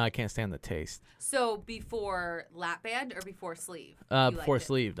surgery, and now I can't stand the taste. So before lap band or before sleeve? Before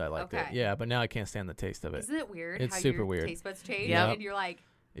sleeved, I liked it. Yeah, but now I can't stand the taste of it. Isn't it weird? It's how super your weird. Taste buds change, and you're like.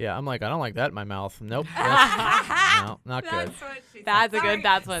 Yeah, I'm like, I don't like that in my mouth. Nope. No, not good. That's what she said. That's a good.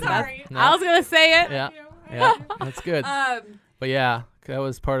 That's one. Sorry. I was gonna say it. Yeah, that's good. But yeah, That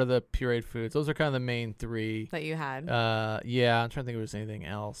was part of the pureed foods. Those are kind of the main three. that you had. Yeah, I'm trying to think if there was anything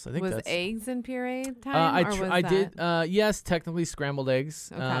else. I think Was that's eggs in puree time? I did. Yes, technically scrambled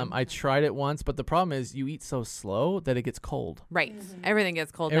eggs. Okay. I tried it once, but the problem is you eat so slow that it gets cold. Right. Everything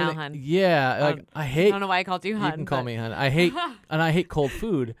gets cold now, hun. Yeah, like I hate. I don't know why I called you hun. You can call me hun. I hate and I hate cold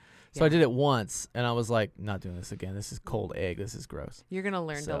food. So I did it once, and I was like, not doing this again. This is cold egg. This is gross. You're gonna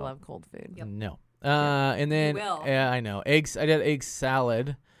learn to love cold food. Yep. No. And then I know eggs. I did egg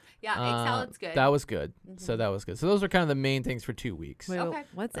salad. Yeah, egg salad's good. That was good. So that was good. So those are kind of the main things for 2 weeks. Wait, Okay.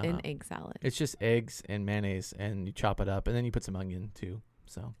 what's in egg salad? It's just eggs and mayonnaise, and you chop it up, and then you put some onion too.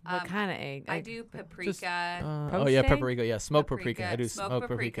 So What kind of egg? I do paprika. just, oh Poached yeah, egg? paprika. Yeah, smoked paprika. I do smoked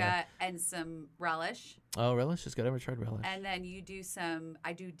paprika and some relish. Oh, relish is good. I never tried relish. And then you do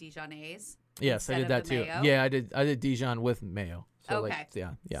I do Dijonnaise. Yes, I instead did of that the too. mayo. Yeah, I did Dijon with mayo. So Okay. Like,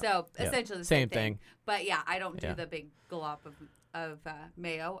 yeah. So Yeah. essentially the Same same thing. thing. But yeah, I don't do Yeah. the big glop of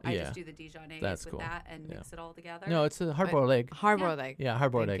mayo. I Yeah. just do the Dijonnaise That's with cool. that and Yeah. mix it all together. No, it's a hard-boiled egg. Hard-boiled egg. Yeah,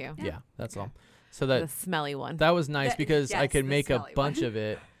 hard-boiled Thank egg. you. Yeah, that's all. So The that smelly one. that was nice because I yes, could the make a smelly bunch one. of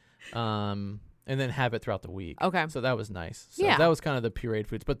it, and then have it throughout the week. Okay. So that was nice. So Yeah. that was kind of the pureed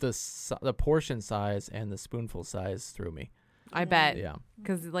foods, but the portion size and the spoonful size threw me. I bet. Yeah.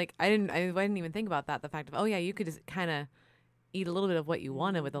 Because like I didn't even think about that. The fact of you could just kind of eat a little bit of what you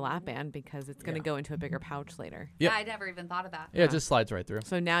wanted with the lap band because it's going to go into a bigger pouch later. Yep. Yeah, I never even thought of that. Yeah, it just slides right through.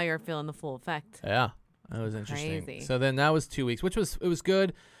 So now you're feeling the full effect. Yeah, that was interesting. Crazy. So then that was 2 weeks, it was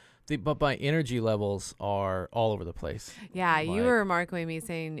good. But my energy levels are all over the place. Yeah, you Like- were remarking me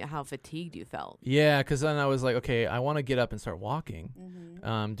saying how fatigued you felt. Yeah, because then I was like, okay, I want to get up and start walking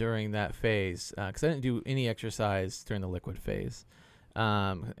Mm-hmm. during that phase because I didn't do any exercise during the liquid phase.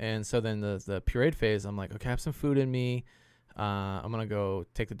 And so then the pureed phase, I'm like, okay, I have some food in me. I'm going to go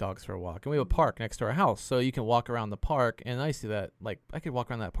take the dogs for a walk. And we have a park next to our house, so you can walk around the park. And I used to do that, like, I could walk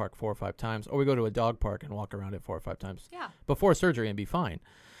around that park 4 or 5 times, or we go to a dog park and walk around it 4 or 5 times Yeah. before surgery and be fine.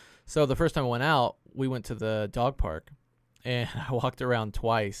 So the first time I went out, we went to the dog park, and I walked around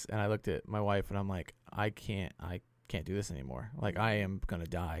twice, and I looked at my wife, and I'm like, I can't do this anymore. Like, I am going to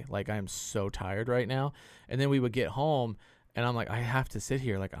die. Like, I am so tired right now. And then we would get home, and I'm like, I have to sit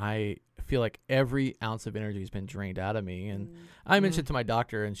here. Like, I feel like every ounce of energy has been drained out of me. And I mentioned to my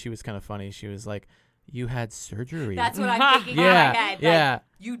doctor, and she was kind of funny. She was like, you had surgery. That's what I'm thinking in Yeah, my head. Like, yeah.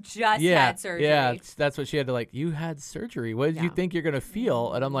 you just yeah, had surgery. Yeah, that's what she had to like. You had surgery. What did you think you're gonna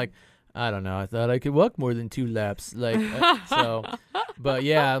feel? And I'm like, I don't know. I thought I could walk more than 2 laps. Like but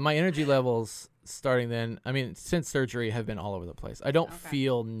yeah, my energy levels starting then. I mean, since surgery have been all over the place. I don't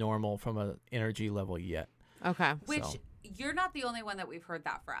feel normal from an energy level yet. Okay. Which So. you're not the only one that we've heard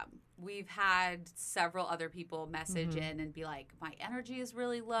that from. We've had several other people message in and be like, my energy is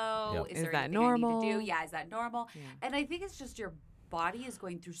really low. Yep. Is Is there that anything I normal? need to do? Yeah, is that normal? Yeah. And I think it's just your body is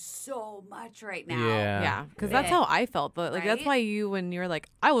going through so much right now. Yeah, because that's how I felt. But like, that's Right? why when you're like,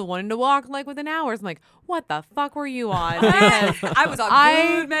 I was wanting to walk like within hours. I'm like, what the fuck were you on? Because I was on I-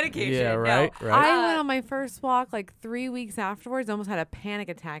 good medication. Yeah, No. right. I went on my first walk like 3 weeks afterwards. Almost had a panic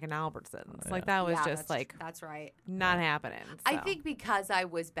attack in Albertsons. Like that was Yeah, just like that's right. not happening. I so. think because I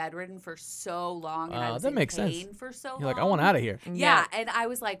was bedridden for so long and I was that in makes sense. pain for so long. You're like, I want out of here. Yeah, and I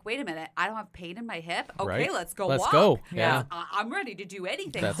was like, wait a minute, I don't have pain in my hip. Okay, Right. let's go Let's walk. go. Yeah. I'm ready to do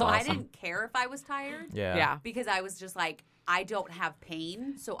anything. That's so I awesome. didn't care if I was tired. Yeah. Yeah. Because I was just like, I don't have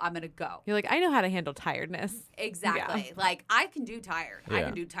pain, so I'm gonna go. You're like, I know how to handle tiredness. Exactly. Like I can do tired. I Yeah.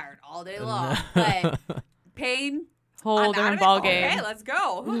 can do tired all day long. But pain, Whole I'm out different of it. ball Okay, game. let's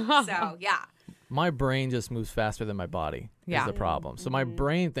go. So yeah. My brain just moves faster than my body. Yeah. Is the problem. So my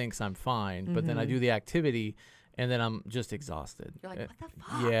brain thinks I'm fine, but then I do the activity, and then I'm just exhausted. You're like, what the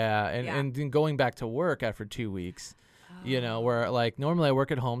fuck? Yeah, and then going back to work after 2 weeks, you know, where like normally I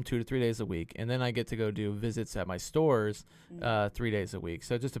work at home 2 to 3 days a week, and then I get to go do visits at my stores 3 days a week.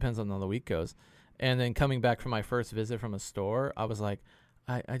 So it just depends on how the week goes. And then coming back from my first visit from a store, I was like,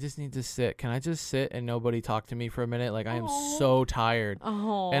 I just need to sit. Can I just sit and nobody talk to me for a minute? Like I am so tired.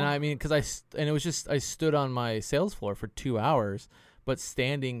 Oh. And I mean, because it was just I stood on my sales floor for 2 hours, but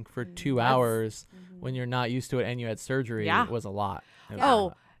standing for 2 hours when you're not used to it and you had surgery was a lot. It was a Oh,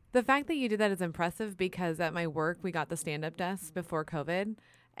 lot. the fact that you did that is impressive because at my work, we got the stand-up desk before COVID.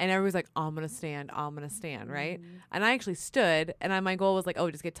 And everybody's like, I'm going to stand, right? And I actually stood, and my goal was like,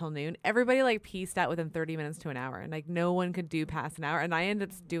 just get till noon. Everybody like pieced out within 30 minutes to an hour. And like no one could do past an hour. And I ended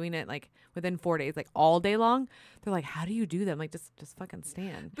up doing it like within 4 days, like all day long. They're like, how do you do that? I'm like, just fucking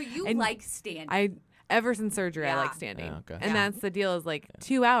stand. But you And like standing. I Ever since surgery, I Yeah. like standing. Okay. And that's the deal is like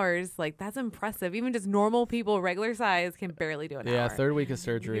 2 hours, like that's impressive. Even just normal people, regular size, can barely do an hour. Yeah, third week of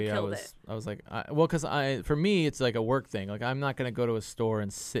surgery, I killed was it. like, because for me, it's like a work thing. Like, I'm not gonna go to a store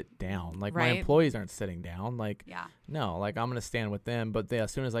and sit down. Like, my Right. employees aren't sitting down. Like, Yeah. no, like I'm gonna stand with them. But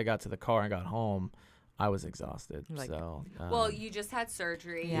as soon as I got to the car and got home, I was exhausted. Like- So, Well, you just had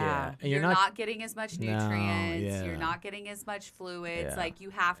surgery. Yeah. And You're not getting as much No, nutrients. yeah. You're not getting as much fluids. Yeah. Like,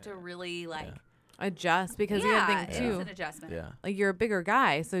 you have to really, like, Adjust because you gotta yeah, think it is too. an adjustment. yeah. Like you're a bigger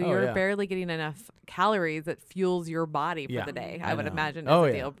guy, so Oh, you're yeah. barely getting enough calories that fuels your body for Yeah. the day. I I would know. imagine Oh, as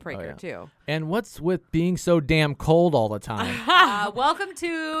a yeah. deal Oh, breaker yeah. too. And what's with being so damn cold all the time? Welcome to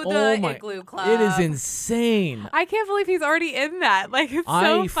the Oh my- Igloo Club. It is insane. I can't believe he's already in that. Like it's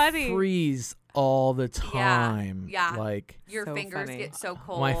so I funny. freeze all the time. yeah. Like Your So fingers funny. get so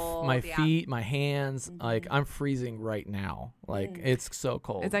cold. my yeah. feet, my hands, like I'm freezing right now. Like it's so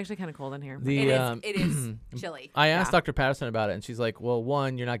cold. It's actually kind of cold in here. The It is chilly. I asked Yeah. Dr. Patterson about it, and she's like, "Well,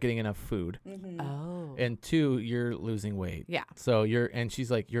 one, you're not getting enough food, Oh. and two, you're losing weight. Yeah. So and she's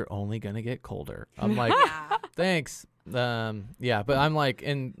like, you're only gonna get colder. I'm like, Yeah. thanks. Yeah, but I'm like,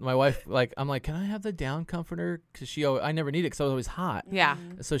 and my wife, like, I'm like, can I have the down comforter? Because I never need it because I was always hot. Yeah.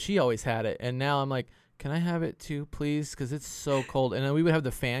 So she always had it, and now I'm like, can I have it too, please? Because it's so cold. And then we would have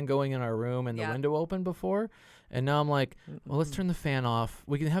the fan going in our room and the Yeah. window open before, and now I'm like, well, let's turn the fan off.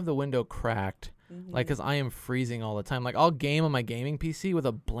 We can have the window cracked. Like, because I am freezing all the time. Like, I'll game on my gaming PC with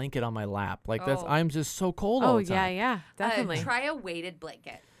a blanket on my lap. Like, Oh. I'm just so cold all Oh the time. yeah, definitely. Try a weighted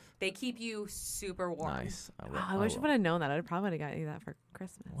blanket. They keep you super warm. Nice. Oh, I wish I would have known that. I'd probably would have got you that for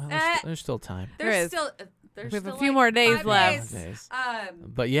Christmas. Well, Eh. there's still time. There There's is. still there's We have a still few like more days 5 left. days.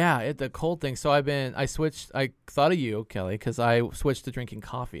 But yeah, the cold thing. So I switched. I thought of you, Kelly, because I switched to drinking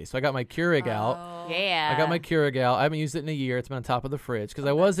coffee. So I got my Keurig out. Oh. Yeah. I got my Keurig out. I haven't used it in a year. It's been on top of the fridge because I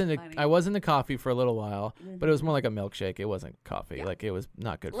that's was into funny. I was into coffee for a little while, but it was more like a milkshake. It wasn't coffee. Yeah. Like, it was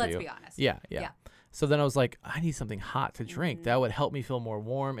not good Let's for you. be honest. Yeah. Yeah. So then I was like, I need something hot to drink. Mm-hmm. That would help me feel more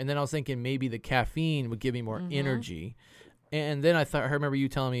warm. And then I was thinking maybe the caffeine would give me more Mm-hmm. energy. And then I remember you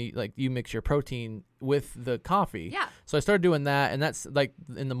telling me, like, you mix your protein with the coffee. Yeah. So I started doing that, and that's like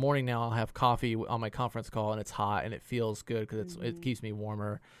in the morning now. I'll have coffee on my conference call, and it's hot and it feels good because Mm-hmm. it keeps me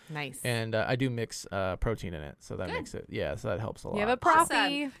warmer. Nice. And I do mix protein in it, so that Good. makes it so that helps a lot. you have a Awesome.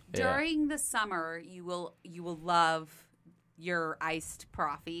 profi. During the summer, you will love your iced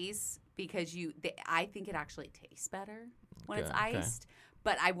proffies because I think it actually tastes better when it's Okay. iced,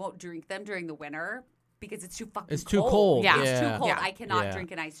 but I won't drink them during the winter because it's too fucking It's too cold. Yeah. It's too Yeah. cold. Yeah. I cannot Yeah.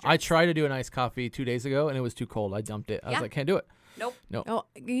 drink an iced I drink. tried to do an iced coffee 2 days ago, and it was too cold. I dumped it. I was Yeah. like, can't do it. Nope. Oh,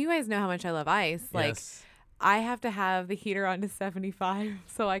 you guys know how much I love ice. Like Yes. I have to have the heater on to 75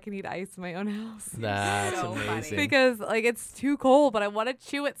 so I can eat ice in my own house. That's So funny. amazing. Because like it's too cold, but I want to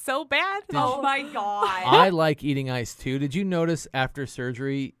chew it so bad. Oh my god. I like eating ice too. Did you notice after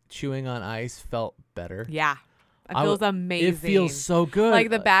surgery, chewing on ice felt better? Yeah. It I feels w- amazing. It feels so good. like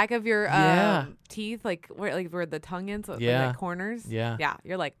the back of your Yeah. teeth, like where the tongue is, like Yeah. the corners. Yeah. Yeah.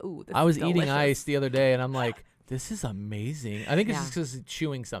 You're like, ooh, this I was is eating delicious. ice the other day, and I'm like, this is amazing. I think it's Yeah. just because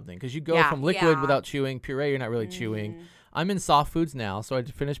chewing something. Because you go Yeah. from liquid Yeah. without chewing, puree, you're not really chewing. I'm in soft foods now, so I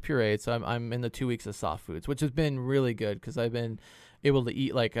finished puree, so I'm in the 2 weeks of soft foods, which has been really good because I've been able to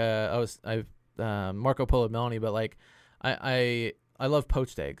eat like I've Marco Polo Melanie, but like I love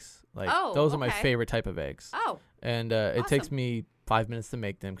poached eggs. Like Oh, those are my okay. favorite type of eggs. Oh, And it takes Awesome. me 5 minutes to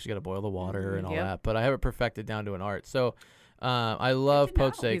make them because you got to boil the water and all Yep. that. But I have it perfected down to an art. So I love to know.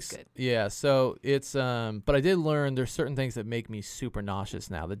 poached He's eggs. good. Yeah. So it's but I did learn there's certain things that make me super nauseous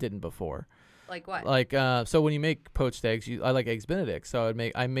now that didn't before. like what? Like so when you make poached eggs, I like eggs Benedict. So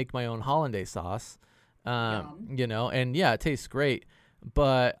I make my own hollandaise sauce. Yum. You know, and yeah, it tastes great.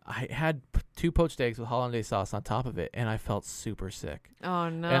 But I had 2 poached eggs with hollandaise sauce on top of it, and I felt super sick. Oh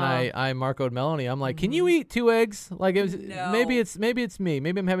no. And I Marco'd Melanie. I'm like, can you eat 2 eggs? Like it was No. maybe it's me.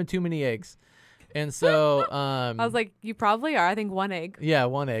 Maybe I'm having too many eggs. And so I was like, you probably are. I think 1 egg. yeah,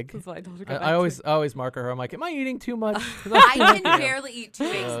 1 egg. That's what I told her. I always mark her. I'm like, am I eating too much? I can barely eat 2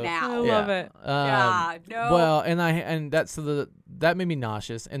 eggs I now. love it. Yeah, no. Well, and that's that made me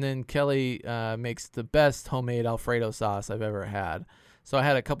nauseous. And then Kelly makes the best homemade Alfredo sauce I've ever had. So I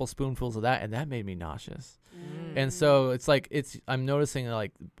had a couple spoonfuls of that, and that made me nauseous. And so it's like I'm noticing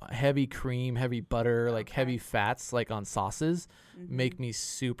like heavy cream, heavy butter, like heavy fats, like on sauces, make me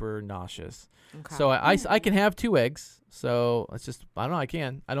super nauseous. Okay. So I can have 2 eggs. So it's just I don't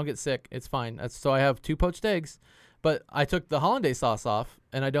know. I don't get sick. It's fine. So I have 2 poached eggs, but I took the hollandaise sauce off,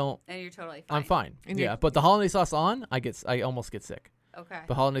 and I don't. And you're totally fine. I'm fine. And Yeah, but the hollandaise sauce on, I almost get sick. Okay.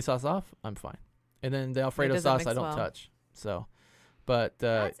 But hollandaise sauce off, I'm fine. And then the Alfredo doesn't sauce mix I don't well. touch. So But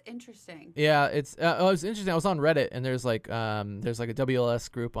that's interesting. yeah, it was interesting. I was on Reddit, and there's like a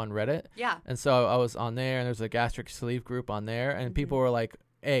WLS group on Reddit. Yeah. And so I was on there, and there's a gastric sleeve group on there, and people were like,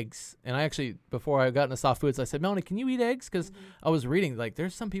 eggs. And I actually, before I got into soft foods, I said, Melanie, can you eat eggs? Because I was reading, like,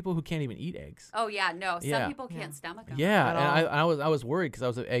 there's some people who can't even eat eggs. Oh, yeah. No, some people can't stomach them. Yeah, and I was worried because I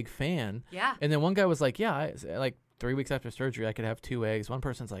was an egg fan. Yeah. And then one guy was like, yeah, like 3 weeks after surgery, I could have 2 eggs. One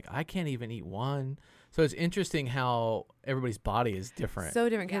person's like, I can't even eat one. So it's interesting how everybody's body is different. So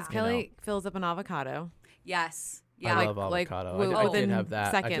different because Kelly fills up an avocado. Yes. Yeah. I love avocado. I did have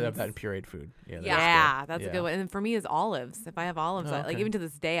that. Seconds. I did have that in pureed food. Yeah, that's a good one. And for me is olives. If I have olives, like even to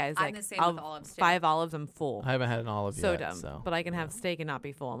this day, I was I'm like, the same with olives too. 5 olives, I'm full. I haven't had an olive so yet. Dumb. So but I can have steak and not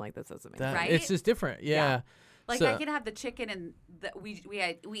be full. I'm like, this is amazing. Right? It's just different. Yeah. Like so, I can have the chicken and we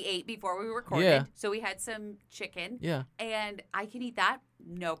ate before we recorded. Yeah. So we had some chicken. Yeah. And I can eat that,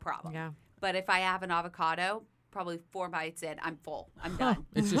 no problem. Yeah. But if I have an avocado, probably 4 bites in, I'm full. I'm done.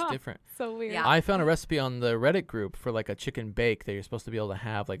 It's just different. So weird. Yeah. I found a recipe on the Reddit group for like a chicken bake that you're supposed to be able to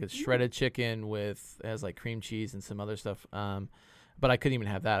have, like a shredded chicken with has like cream cheese and some other stuff. But I couldn't even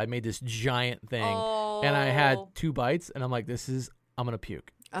have that. I made this giant thing, and I had 2 bites, and I'm like, I'm gonna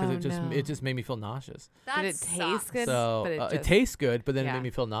puke because it just made me feel nauseous. That Did it taste good? So But it tastes good, but then it made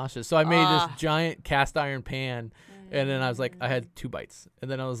me feel nauseous. So I made this giant cast iron pan, and then I was like, I had 2 bites,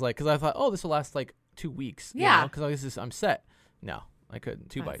 and then I was like, because I thought, oh, this will last like 2 weeks. Yeah. Because I'm set. No, I couldn't.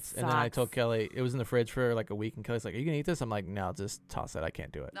 2 bites. Sucks. And then I told Kelly, it was in the fridge for like a week, and Kelly's like, are you gonna eat this? I'm like, no, just toss it. I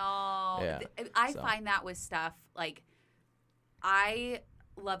can't do it. No. Yeah. I find that with stuff like I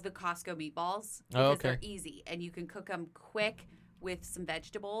love the Costco meatballs because they're easy and you can cook them quick with some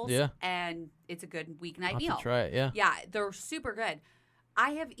vegetables. Yeah. And it's a good weeknight I'll have meal. to try it. Yeah. Yeah, they're super good.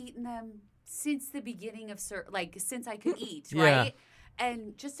 I have eaten them since the beginning of since I could eat, Yeah. right?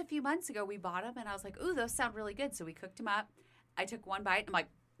 And just a few months ago, we bought them, and I was like, "Ooh, those sound really good." So we cooked them up. I took 1 bite. I'm like,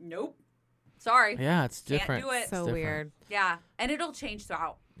 "Nope, sorry." Yeah, it's different. Can't do it. So different. weird. Yeah, and it'll change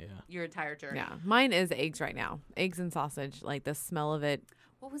throughout Yeah. your entire journey. Yeah. Mine is eggs right now. Eggs and sausage. Like the smell of it.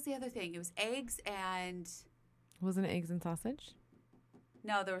 What was the other thing? It was eggs and Wasn't it eggs and sausage?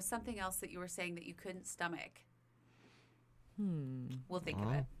 no, there was something else that you were saying that you couldn't stomach. We'll think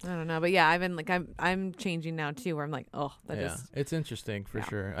of it. I don't know, but yeah, I've been like I'm changing now too, where I'm like, It's interesting for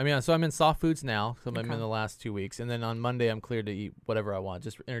sure. I mean, so I'm in soft foods now. So I'm Okay. in the last 2 weeks, and then on Monday I'm cleared to eat whatever I want.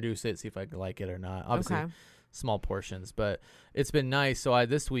 Just introduce it, see if I like it or not. Obviously, small portions, but it's been nice. So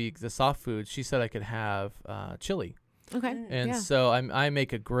this week the soft foods, she said I could have chili. Okay. And so I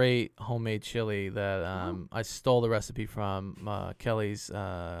make a great homemade chili that I stole the recipe from Kelly's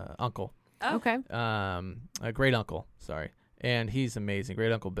uncle. Oh. Okay. A great uncle, sorry. And he's amazing,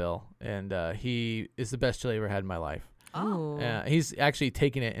 great Uncle Bill. And he is the best chili I ever had in my life. Oh. He's actually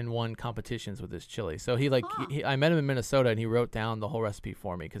taken it and won competitions with this chili. So I met him in Minnesota, and he wrote down the whole recipe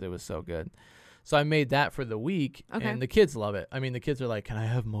for me because it was so good. So I made that for the week, and the kids love it. I mean, the kids are like, "Can I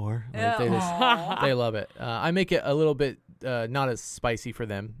have more?" Like, they love it. I make it a little bit not as spicy for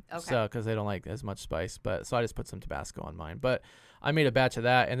them, so because they don't like as much spice. But so I just put some Tabasco on mine. But I made a batch of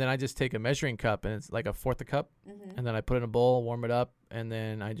that, and then I just take a measuring cup, and it's like a fourth a cup, and then I put it in a bowl, warm it up, and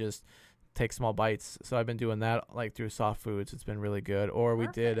then I just take small bites. So I've been doing that like through soft foods. It's been really good. Or we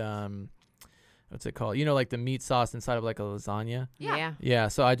did what's it called? You know, like the meat sauce inside of like a lasagna. Yeah. Yeah.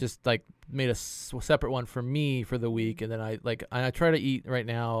 So I just like made a separate one for me for the week, and then I try to eat right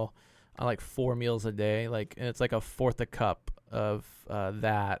now, like 4 meals a day, like, and it's like a fourth a cup of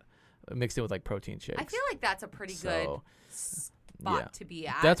that mixed in with like protein shakes. I feel like that's a pretty good spot to be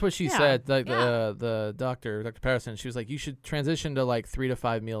at. That's what she said. Like the Dr. Patterson, she was like, you should transition to like 3 to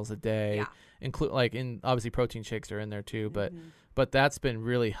 5 meals a day. Yeah. Include like in obviously protein shakes are in there too, but that's been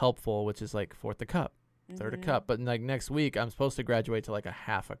really helpful, which is like fourth a cup, third a cup. But like next week, I'm supposed to graduate to like a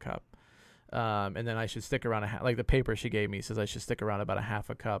half a cup. And then I should stick around like the paper she gave me says I should stick around about a half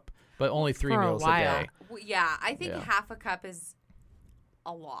a cup, but only 3 meals a day. Yeah, I think half a cup is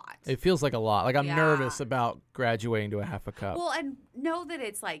a lot. It feels like a lot. Like I'm nervous about graduating to a half a cup. Well, and know that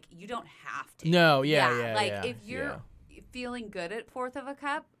it's like you don't have to. No, if you're feeling good at fourth of a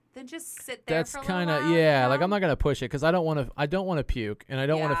cup, then just sit there. That's for a kind little of while, like I'm not gonna push it because I don't want to puke, and I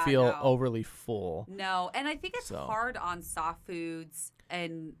don't want to feel overly full. No, and I think it's hard on soft foods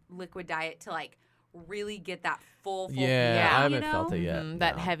and liquid diet to like really get that full I haven't felt it yet.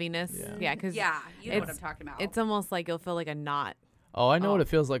 That heaviness. Yeah, because you know what I'm talking about. It's almost like you'll feel like a knot. Oh, I know what it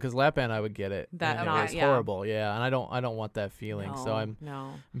feels like because lap band I would get it. That knot, it's horrible. Yeah, and I don't want that feeling. So I'm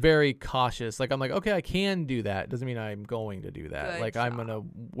very cautious. Like I'm like, okay, I can do that. Doesn't mean I'm going to do that. Good like job. I'm gonna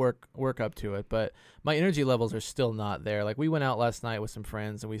work up to it, but my energy levels are still not there. Like we went out last night with some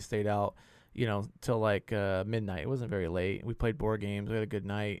friends and we stayed out till like midnight. It wasn't very late. We played board games. We had a good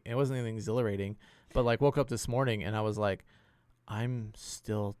night. It wasn't anything exhilarating, but like woke up this morning and I was like, I'm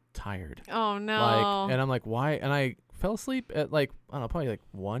still tired. Oh no. Like, and I'm like, why? And I fell asleep at like, I don't know, probably like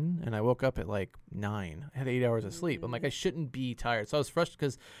 1, and I woke up at like 9. I had 8 hours of sleep. I'm like, I shouldn't be tired. So I was frustrated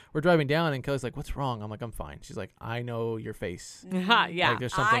because we're driving down and Kelly's like, what's wrong? I'm like, I'm fine. She's like, I know your face. Yeah. Like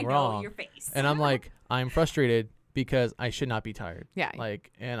there's something wrong. I know your face. And I'm like, I'm frustrated because I should not be tired. Yeah.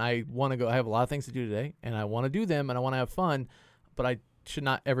 Like, and I want to go, I have a lot of things to do today and I want to do them and I want to have fun, but I should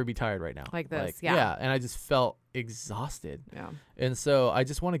not ever be tired right now. Like this. Like, yeah. And I just felt exhausted. Yeah. And so I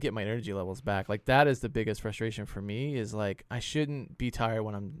just want to get my energy levels back. Like that is the biggest frustration for me is like, I shouldn't be tired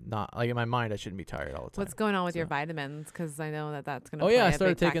when I'm not, like in my mind, I shouldn't be tired all the time. What's going on with your vitamins? Because I know that's going to Oh yeah, I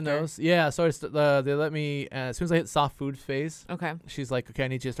started taking those. Yeah. So they let me, as soon as I hit soft food phase, Okay. she's like, okay, I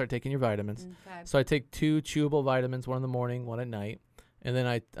need you to start taking your vitamins. Okay. So I take 2 chewable vitamins, one in the morning, one at night. And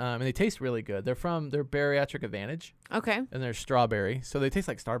then and they taste really good. They're Bariatric Advantage, Okay. and they're strawberry, so they taste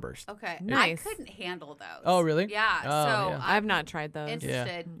like Starburst. Okay. Nice. I couldn't handle those. Oh, really? Yeah. Oh, so yeah. I've not tried those.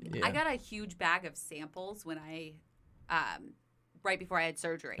 interested. Yeah. I got a huge bag of samples when I, right before I had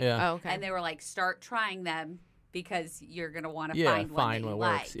surgery. Yeah. Oh, okay. And they were like, start trying them because you're going to want to Yeah, find find one that what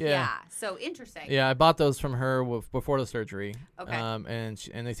you works. like. Yeah. So interesting. Yeah, I bought those from her before the surgery. Okay. And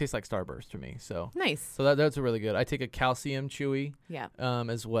they taste like Starburst to me. So Nice. that's really good. I take a calcium chewy. Yeah.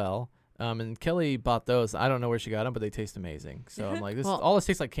 As well. And Kelly bought those. I don't know where she got them, but they taste amazing. So I'm like, Well, all this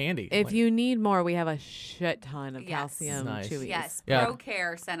tastes like candy. If Like, you need more, we have a shit ton of Yes. calcium Nice. chewies. Yes. Yeah.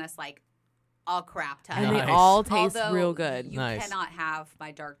 ProCare sent us like a crap ton. And Nice. they all taste Although real good. You Nice. cannot have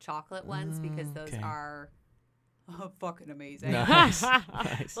my dark chocolate ones because those Okay. are fucking amazing. nice.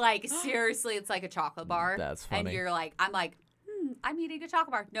 Nice. Like seriously, it's like a chocolate bar. That's And funny. you're like, I'm like, I'm eating a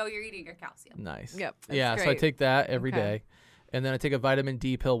chocolate bar. No, you're eating your calcium. Nice. Yep, that's Yeah. So I great. take that every Okay. day. And then I take a vitamin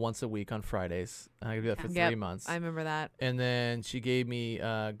D pill once a week on Fridays. I do that for Yep, 3 months. I remember that. And then she gave me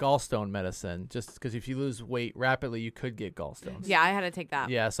gallstone medicine, just because if you lose weight rapidly, you could get gallstones. Yeah, I had to take that.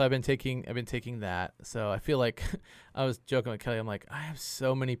 Yeah, so I've been taking that. So I feel like I was joking with Kelly. I'm like, I have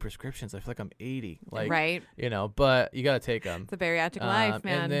so many prescriptions. I feel like I'm 80. Like, Right. but you got to take them. It's a bariatric life,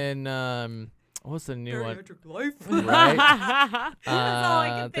 man. And then what's the new one? life. Right. all I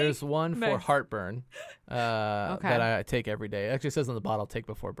can There's one for Nice. heartburn Okay. that I take every day. It actually says on the bottle, take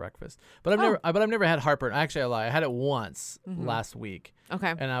before breakfast. But I've never had heartburn. Actually, I lie. I had it once last week,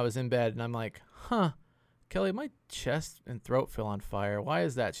 Okay. and I was in bed, and I'm like, Kelly, my chest and throat feel on fire. Why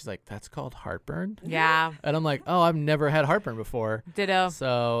is that? She's like, that's called heartburn. Yeah. And I'm like, oh, I've never had heartburn before. Ditto.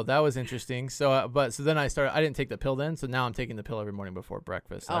 So that was interesting. So, so then I didn't take the pill then. So now I'm taking the pill every morning before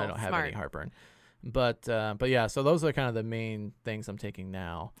breakfast. And I Oh, don't have smart. any heartburn. But yeah, so those are kind of the main things I'm taking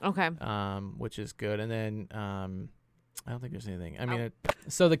now, Okay. which is good. And then I don't think there's anything. I mean,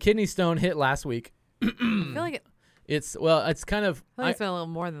 so the kidney stone hit last week. I feel like It's kind of it's been a little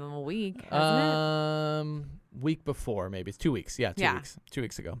more than a week, hasn't week before, maybe it's 2 weeks. Yeah, 2 Yeah. weeks. 2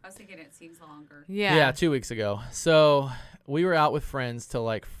 weeks ago. I was thinking it seems longer. it? Yeah. Yeah, 2 weeks ago. So we were out with friends till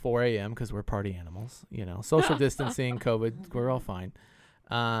like 4 a.m. because we're party animals, social distancing, COVID, we're all fine.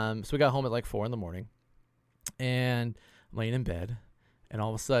 So we got home at like 4 in the morning, and I'm laying in bed, and all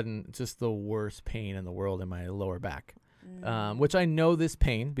of a sudden, just the worst pain in the world in my lower back, which I know this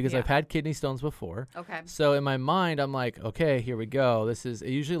pain because Yeah. I've had kidney stones before. Okay. So in my mind, I'm like, okay, here we go. It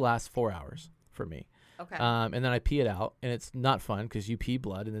usually lasts 4 hours for me. Okay. And then I pee it out, and it's not fun because you pee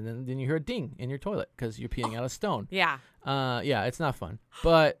blood, and then you hear a ding in your toilet because you're peeing out a stone. Yeah. Yeah, it's not fun.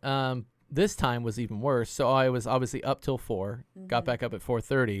 But this time was even worse. So I was obviously up till 4, got back up at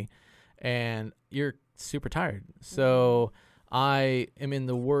 4:30, and you're super tired. So I am in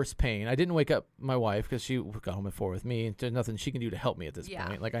the worst pain. I didn't wake up my wife because she got home at 4 with me, and there's nothing she can do to help me at this Yeah.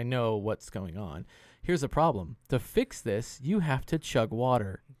 point. Like, I know what's going on. Here's the problem. To fix this, you have to chug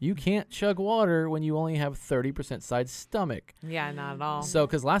water. You can't chug water when you only have 30% side stomach. Yeah, not at all. So,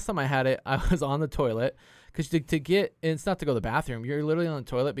 because last time I had it, I was on the toilet. Because to get, and it's not to go to the bathroom, you're literally on the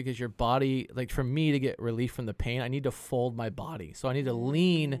toilet because your body, like for me to get relief from the pain, I need to fold my body. So I need to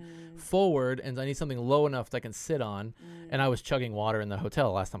lean forward, and I need something low enough that I can sit on. And I was chugging water in the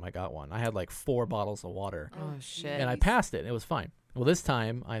hotel last time I got one. I had like 4 bottles of water, Oh shit. and I passed it, and it was fine. Well, this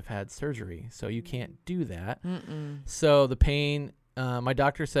time I've had surgery, so you can't do that. So the pain, my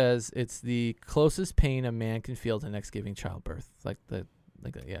doctor says it's the closest pain a man can feel to next giving childbirth.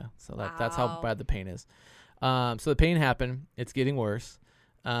 Yeah. So that's how Wow. bad the pain is. So the pain happened. It's getting worse.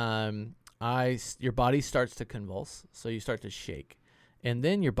 Your body starts to convulse, so you start to shake, and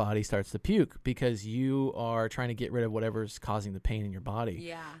then your body starts to puke because you are trying to get rid of whatever's causing the pain in your body.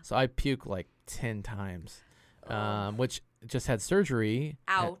 Yeah. So I puke like 10 times. which just had surgery.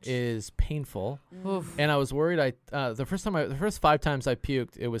 Ouch. Is painful. Oof. And I was worried. The first 5 times I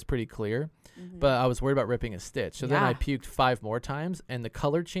puked, it was pretty clear, but I was worried about ripping a stitch. So then I puked 5 more times, and the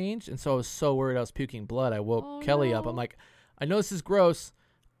color changed, and so I was so worried I was puking blood. I woke Kelly up. I'm like, I know this is gross.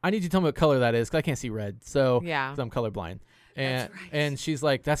 I need you to tell me what color that is, because I can't see red. So 'cause I'm colorblind. And she's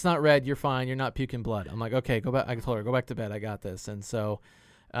like, that's not red. You're fine. You're not puking blood. I'm like, okay, go back. I told her, go back to bed. I got this. And so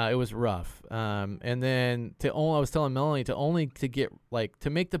it was rough. And then I was telling Melanie to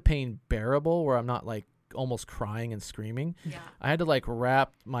make the pain bearable, where I'm not like almost crying and screaming. Yeah. I had to like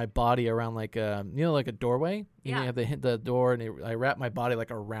wrap my body around like a doorway. You have to hit the door, and I wrap my body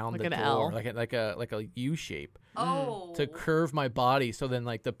like around like the an door, L. like a U shape. Oh. To curve my body so then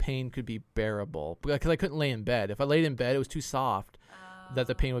like the pain could be bearable, because I couldn't lay in bed. If I laid in bed, it was too soft that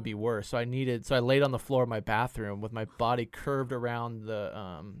the pain would be worse. So I laid on the floor of my bathroom with my body curved around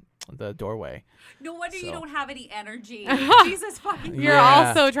the doorway. No wonder you don't have any energy. Jesus fucking You're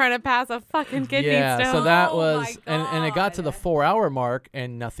also trying to pass a fucking kidney stone. So that was and it got to the 4-hour mark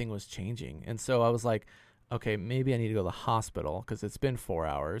and nothing was changing. And so I was like, okay, maybe I need to go to the hospital, because it's been 4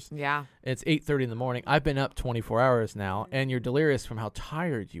 hours. Yeah. It's 8:30 in the morning. I've been up 24 hours now, and you're delirious from how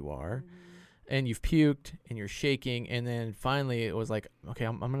tired you are, and you've puked, and you're shaking. And then finally it was like, okay,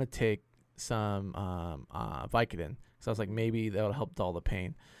 I'm going to take some Vicodin. So I was like, maybe that'll help dull the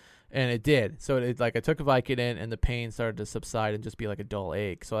pain. And it did. So I took a Vicodin, and the pain started to subside and just be like a dull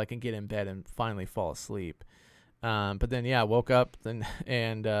ache, so I can get in bed and finally fall asleep. But then, I woke up,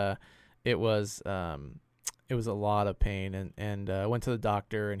 and it was a lot of pain, and I went to the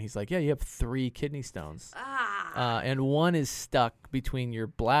doctor, and he's like, yeah, you have 3 kidney stones. And one is stuck between your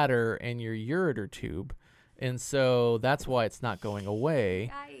bladder and your ureter tube. And so that's why it's not going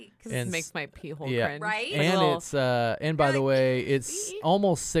away. Because it makes my pee hole cringe. Right? And it's and by the way, it's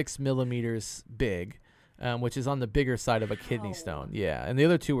almost 6 millimeters big, which is on the bigger side of a kidney stone. Yeah, and the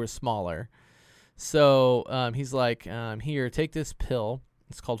other 2 were smaller. So he's like, here, take this pill.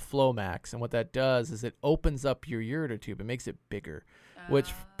 It's called Flomax, and what that does is it opens up your ureter tube. It makes it bigger,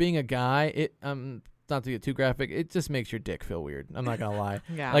 which, being a guy, not to get too graphic, it just makes your dick feel weird. I'm not gonna lie.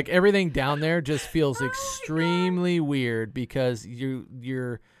 Yeah. Like, everything down there just feels extremely weird, because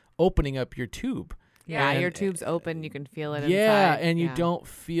you're opening up your tube. Yeah, and your tube's open. You can feel it inside. Yeah, and you don't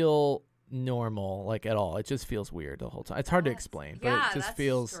feel normal, like, at all. It just feels weird the whole time. It's hard to explain, but it just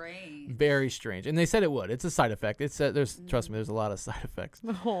feels very strange. And they said it would. It's a side effect. Trust me, there's a lot of side effects.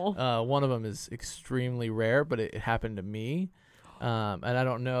 One of them is extremely rare, but it happened to me. And I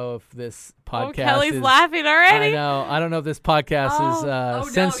don't know if this podcast Kelly's laughing already. I know. I don't know if this podcast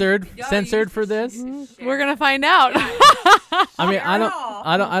is censored for this. We're gonna find out. I mean,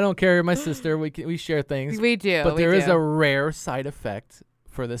 I don't care. My sister, we share things. We do. But there is a rare side effect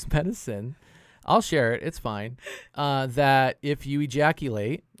for this medicine. I'll share it. It's fine. That if you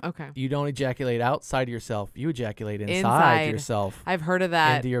ejaculate, you don't ejaculate outside yourself. You ejaculate inside yourself. I've heard of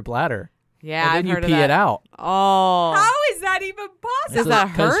that. Into your bladder. Yeah, and then I've you heard pee of that. it out. Oh. How is that even possible? Does that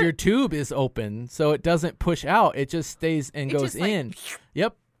hurt? Because your tube is open, so it doesn't push out. It just stays and goes in.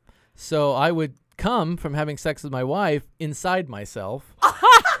 Yep. So I would come from having sex with my wife inside myself,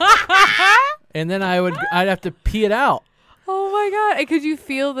 and then I'd have to pee it out. Oh my god! And could you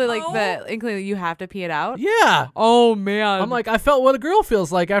feel the inkling that you have to pee it out? Yeah. Oh man. I'm like, I felt what a girl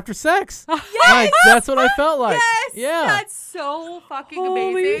feels like after sex. Yes. Like, that's what I felt like. Yes. Yeah. That's so fucking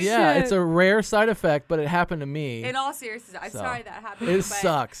Holy amazing. shit. Yeah, it's a rare side effect, but it happened to me. In all seriousness, I'm sorry that happened. It but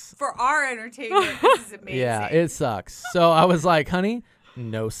sucks. For our entertainment, this is amazing. Yeah, it sucks. So I was like, honey,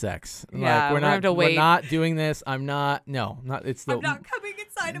 no sex. Yeah, like, we're not doing this. I'm not coming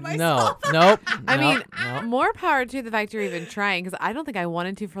inside of myself. Nope. I mean, more power to the fact you're even trying, because I don't think I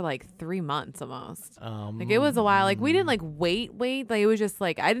wanted to for like 3 months almost. Like, it was a while. Like, we didn't like wait. Like, it was just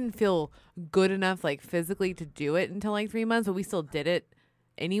like I didn't feel good enough like physically to do it until like 3 months, but we still did it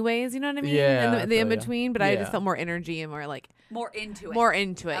anyways. You know what I mean? Yeah. The in between, but I just felt more energy and more into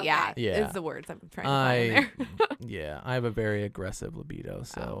it. Okay. Yeah. Is the words I'm trying to find there. Yeah, I have a very aggressive libido,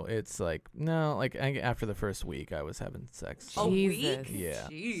 so it's like, no, like after the first week I was having sex. A Jesus. week? Yeah.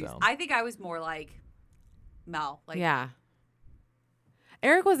 Jeez. So. I think I was more like Mel. Like, yeah.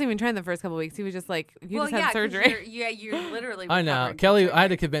 Eric wasn't even trying the first couple of weeks. He was just like, just had surgery. You're literally. I know. Kelly, I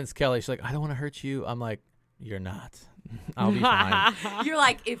had to convince Kelly. She's like, I don't want to hurt you. I'm like, you're not. I'll be fine. You're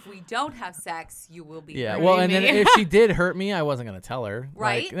like, if we don't have sex, you will be. Yeah. Well, and then if she did hurt me, I wasn't gonna tell her.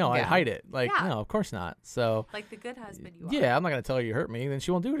 Right? Like, no, I'd hide it. Like, Yeah. no, of course not. So. Like the good husband you are. Yeah, I'm not gonna tell her you hurt me. Then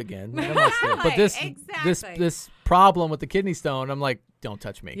she won't do it again. Like, I'm not scared. But this problem with the kidney stone. I'm like, don't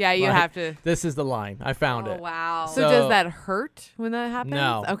touch me. Yeah, you Like, have to. This is the line. I found Oh, it. wow. So does that hurt when that happens?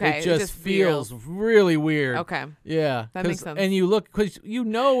 No. Okay. It just feels really weird. Okay. Yeah. That makes sense. And you look, because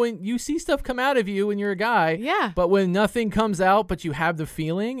when you see stuff come out of you when you're a guy. Yeah. But when nothing comes out, but you have the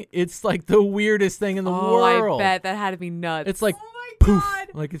feeling, it's like the weirdest thing in the world. I bet that had to be nuts. It's like, Oh my poof. God.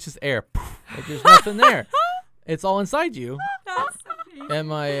 Like it's just air. Poof. Like there's nothing there. It's all inside you. That's so cute. And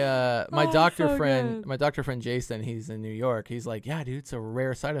my doctor so friend, good. my doctor friend Jason, he's in New York. He's like, yeah, dude, it's a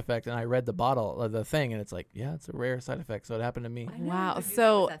rare side effect. And I read the bottle of the thing, and it's like, yeah, it's a rare side effect. So it happened to me. I know, wow. but dude,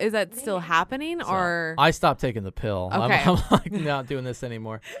 So that's is that still amazing. happening, So or I stopped taking the pill. Okay. I'm like not doing this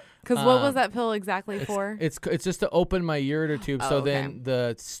anymore. because what was that pill exactly for? It's just to open my ureter tube, Oh, so okay. then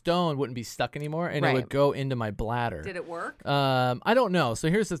the stone wouldn't be stuck anymore, and it Right. would go into my bladder. Did it work? I don't know. So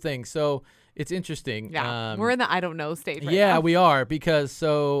here's the thing. So it's interesting. Yeah, we're in the I don't know stage right Yeah, now. we are, because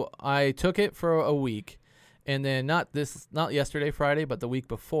so I took it for a week, and then not yesterday, Friday, but the week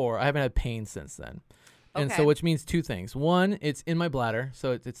before, I haven't had pain since then. And so, Okay. which means two things. One, it's in my bladder,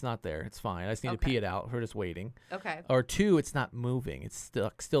 so it's not there. It's fine. I just need to Okay. pee it out. We're just waiting. Okay. Or two, it's not moving. It's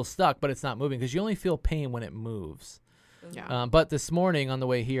still stuck, but it's not moving, because you only feel pain when it moves. Yeah. But this morning on the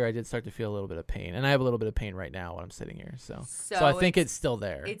way here, I did start to feel a little bit of pain, and I have a little bit of pain right now when I'm sitting here. So I think it's still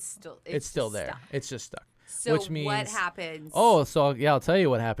there. It's still still there. stuck. It's just stuck. So which means what happens? Oh, so I'll tell you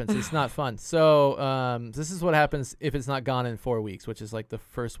what happens. It's not fun. So this is what happens if it's not gone in 4 weeks, which is like the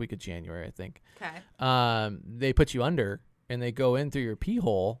first week of January, I think. Okay. They put you under, and they go in through your pee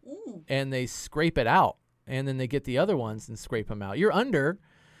hole, Ooh. and they scrape it out, and then they get the other ones and scrape them out. You're under.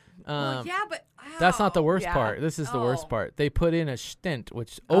 Well, yeah, but That's not the worst Yeah. part. This is the worst Oh. part. They put in a stent,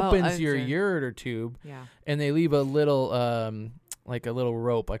 which Oh, opens a your stent. ureter tube, Yeah. and they leave a little like a little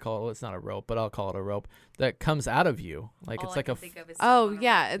rope. I call it. It's not a rope, but I'll call it a rope that comes out of you. Like All it's I like can a think of is Oh someone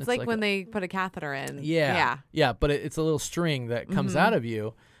yeah, around. it's It's like like when a- they put a catheter in. yeah. But it's a little string that comes Mhm. out of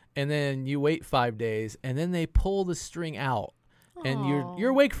you, and then you wait 5 days, and then they pull the string out, and you're Aw.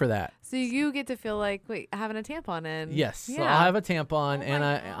 awake for that. So you get to feel like having a tampon in. Yes, so Yeah. I'll have a tampon, Oh and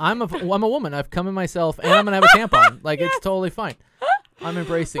my I'm a woman. I've come in myself, and I'm gonna have a tampon. Like it's totally fine. I'm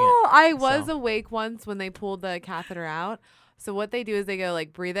embracing it. Oh, I was So. awake once when they pulled the catheter out. So what they do is they go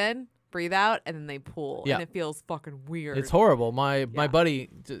like breathe in, breathe out, and then they pull, Yeah. and it feels fucking weird. It's horrible. My Yeah. buddy,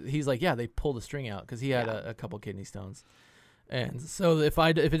 he's like, yeah, they pulled the string out because he had Yeah. a couple kidney stones, and so if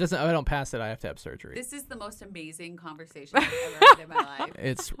I don't pass it, I have to have surgery. This is the most amazing conversation I've ever had in my life.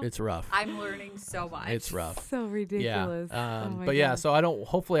 It's rough. I'm learning so much. It's rough. So ridiculous. Yeah. Oh my But yeah, God. so I don't.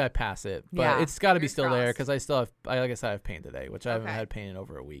 Hopefully, I pass it. But Yeah. it's got to be Fingers still there crossed. because I still have. Like I said, I have pain today, which I haven't Okay. had pain in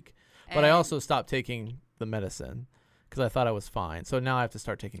over a week. But I And- also stopped taking the medicine because I thought I was fine. So now I have to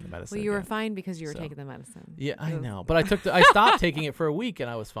start taking the medicine. Well, you were again. fine because you were So. taking the medicine. Yeah, I Ugh. know. But I stopped taking it for a week and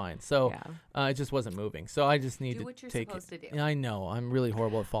I was fine. So Yeah. it just wasn't moving. So I just need Do to what you're take supposed it. to do. Yeah, I know. I'm really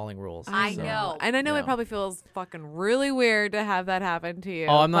horrible at following rules. I so. know. And I know Yeah. it probably feels fucking really weird to have that happen to you.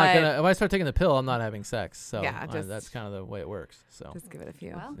 Oh, I'm not but gonna. If I start taking the pill, I'm not having sex. So Yeah, just- that's kind of the way it works. So Just give it a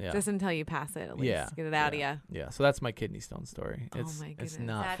few. Well, yeah. Just until you pass it, at least. Yeah, Get it out yeah. of you. Yeah, so that's my kidney stone story. Oh It's my it's goodness.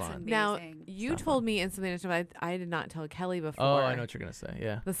 not That's fun. amazing. Now, Amazing. you not told fun. me in something that I did not tell Kelly before. Oh, I know what you're gonna say.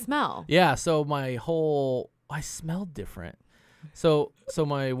 Yeah, The smell. yeah. So I smelled different. So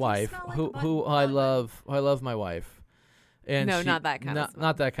my wife, smell like who a who bud- I bud? love my wife, and No, she- not that kind of not, smell.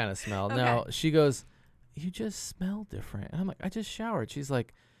 not that kind of smell. No, Okay. she goes, you just smell different, and I'm like, I just showered. She's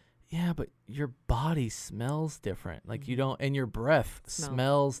like, yeah, but your body smells different. Like you don't, and your breath Smell.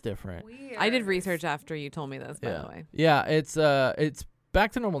 smells different. Weird. I did research after you told me this, by Yeah. the way. Yeah, it's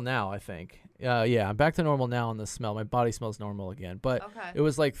back to normal now, I think. Yeah, I'm back to normal now on the smell. My body smells normal again. But Okay. it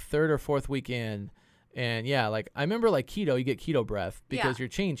was like third or fourth week in, and yeah, like I remember like keto, you get keto breath because Yeah. you're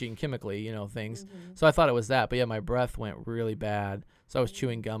changing chemically, things. Mhm. So I thought it was that, but yeah, my breath went really bad. So I was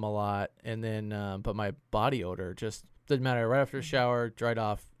chewing gum a lot, and then but my body odor just didn't matter. Right after a shower, dried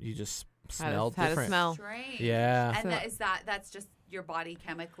off, you just smelled had a different. smell. Strange. Yeah. And So- that's just your body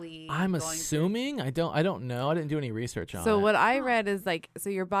chemically. I'm going through- assuming. I don't know. I didn't do any research on So it. what I Huh. read is like, so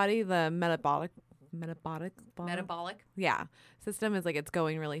your body, the metabolic metabolic. yeah, system is like it's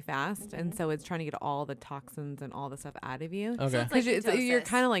going really fast, Mm-hmm. and so it's trying to get all the toxins and all the stuff out of you. Okay. So it's like Because you're ketosis.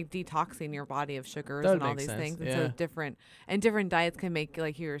 kind of like detoxing your body of sugars That and all makes these sense, things, and yeah. so different diets can make,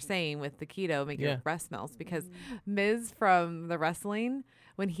 like you were saying with the keto, make Yeah. your breath smells. Because Mm-hmm. Miz from the wrestling,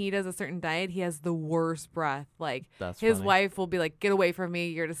 when he does a certain diet, he has the worst breath. Like That's his funny. wife will be like, "Get away from me!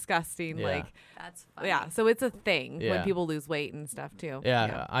 You're disgusting!" Yeah. Like That's funny. yeah, so it's a thing when Yeah. people lose weight and stuff too.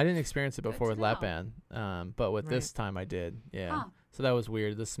 Yeah, I didn't experience it before Good with to know. lap band, but with this time I did. Yeah, Huh. so that was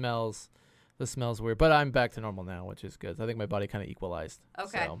weird. The smells weird, but I'm back to normal now, which is good. I think my body kind of equalized.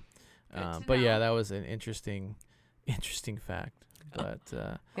 Okay. So, Good to but yeah, know. that was an interesting interesting fact. But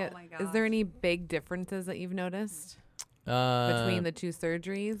Oh my gosh. Is there any big differences that you've noticed between the two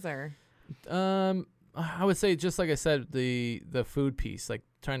surgeries, or? I would say, just like I said, the food piece, like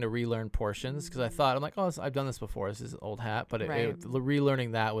trying to relearn portions, because I thought, I'm like, oh, I've done this before. This is an old hat, but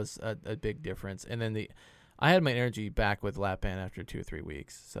relearning that was a big difference. And then I had my energy back with lap band after 2 or 3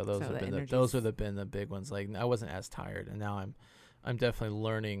 weeks. So those have been the big ones. Like, I wasn't as tired, and now I'm definitely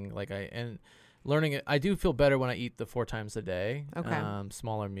learning. Learning it. I do feel better when I eat the 4 times a day,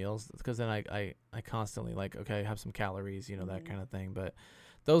 smaller meals, because then I constantly okay, have some calories, that kind of thing. But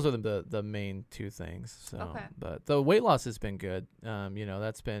those are the main 2 things. So, but the weight loss has been good.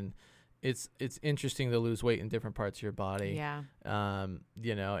 That's been, it's interesting to lose weight in different parts of your body. Yeah.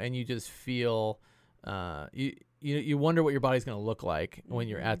 And you just feel, you wonder what your body's going to look like when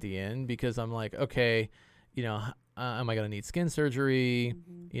you're at the end, because I'm like, okay, am I going to need skin surgery?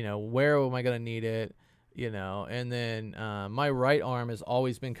 Where am I going to need it? And then my right arm has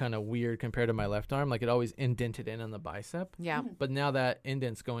always been kind of weird compared to my left arm. Like, it always indented in on the bicep. Yeah. But now that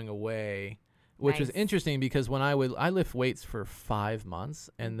indent's going away, which was interesting, because when I lift weights for 5 months,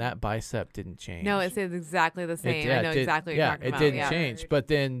 and that bicep didn't change. No, it's exactly the same. I know exactly what you're talking about. It didn't change. But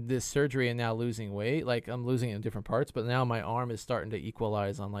then this surgery and now losing weight, like, I'm losing it in different parts, but now my arm is starting to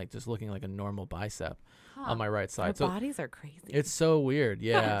equalize on, like, just looking like a normal bicep on my right side. Our bodies are crazy. It's so weird.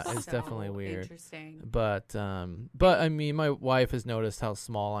 Yeah, it's so definitely weird. Interesting. But I mean, my wife has noticed how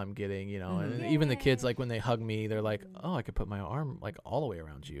small I'm getting, and even the kids, like, when they hug me, they're like, oh, I could put my arm, like, all the way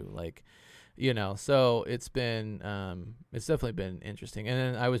around you. Like, so it's definitely been interesting.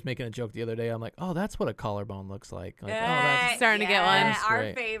 And then I was making a joke the other day. I'm like, oh, that's what a collarbone looks like. Like, that's starting to get one. That's Our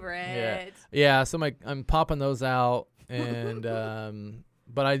great. favorite. Yeah. So I'm popping those out, and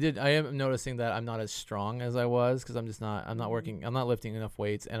but I am noticing that I'm not as strong as I was, because I'm not lifting enough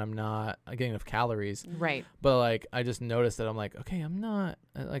weights, and I'm not getting enough calories. Right. But, like, I just noticed that I'm like, okay, I'm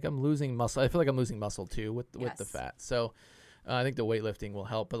losing muscle. I feel like I'm losing muscle too with the fat. So I think the weightlifting will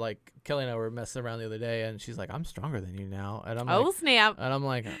help. But, like, Kelly and I were messing around the other day, and she's like, I'm stronger than you now. And I'm like, snap. And I'm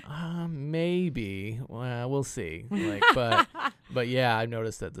like, maybe. Well, we'll see. Like, but yeah, I've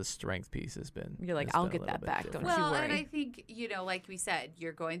noticed that the strength piece has been. You're like, I'll get that back. Don't you worry. And I think, like we said,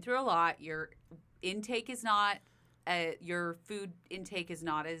 you're going through a lot. Your intake is not, your food intake is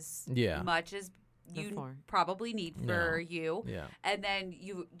not as much as you probably need for you. Yeah. And then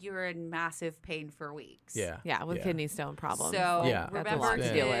you're in massive pain for weeks. Yeah. Yeah, with kidney stone problems. So remember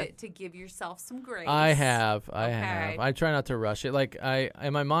to give yourself some grace. I have. I try not to rush it. Like,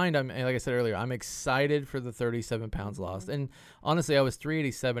 in my mind, like I said earlier, I'm excited for the 37 pounds lost. And honestly, I was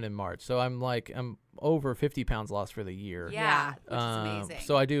 387 in March. So I'm over 50 pounds lost for the year. Yeah. Which is amazing.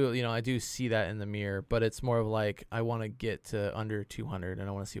 So I do see that in the mirror, but it's more of like, I want to get to under 200, and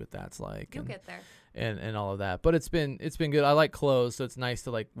I want to see what that's like. You'll get there. And all of that. But it's been good. I like clothes, so it's nice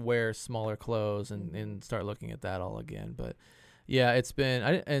to, like, wear smaller clothes and start looking at that all again. But yeah, it's been,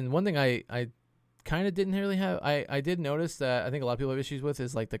 and one thing I kind of didn't really have, I did notice that I think a lot of people have issues with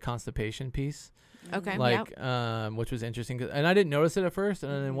is, like, the constipation piece. Okay. Like, which was interesting, and I didn't notice it at first.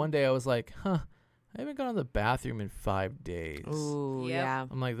 And then one day I was like, I haven't gone to the bathroom in 5 days. Ooh, Yep. yeah.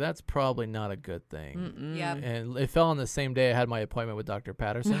 I'm like, that's probably not a good thing. Yeah. And it fell on the same day I had my appointment with Dr.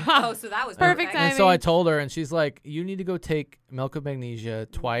 Patterson. Oh, so that was Perfect timing. And so I told her, and she's like, you need to go take milk of magnesia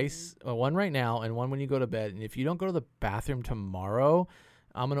twice, one right now and one when you go to bed. And if you don't go to the bathroom tomorrow,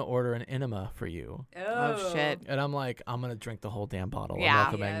 I'm going to order an enema for you. Oh, shit. And I'm like, I'm going to drink the whole damn bottle of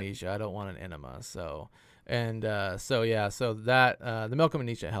milk of magnesia. I don't want an enema. So that the milk of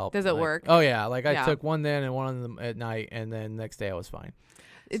magnesia helped. Does it work? Oh yeah, like I took one then and one at night, and then next day I was fine.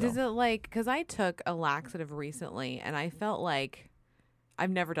 Does it, like, because I took a laxative recently, and I felt like, I've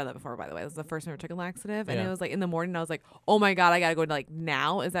never done that before, by the way. This was the first time I took a laxative, and it was like in the morning, I was like, oh my God, I gotta go, like,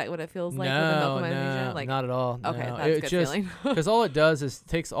 now? Is that what it feels like with the milk of magnesia? Like, not at all. Okay, no. that's a good feeling. Because all it does is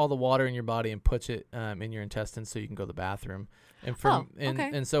takes all the water in your body and puts it in your intestines so you can go to the bathroom.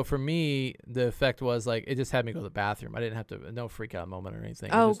 And so for me, the effect was, like, it just had me go to the bathroom. I didn't have to, no freak out moment or anything.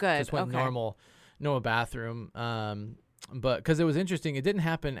 Good. Just went normal bathroom. But because it was interesting, it didn't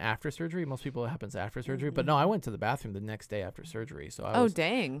happen after surgery. Most people, it happens after surgery. But no, I went to the bathroom the next day after surgery. So I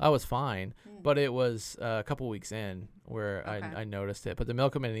was fine. But it was a couple weeks in where I noticed it. But the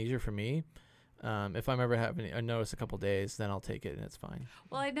milk of magnesia for me, if I'm ever having a notice a couple days, then I'll take it and it's fine.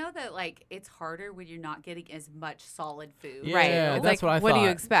 Well, I know that, like, it's harder when you're not getting as much solid food. Yeah, right. That's like, what I thought. What do you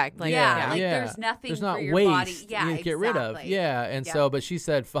expect? Like, there's nothing there's not for your waste body. Yeah, you get rid of. Yeah, and so, but she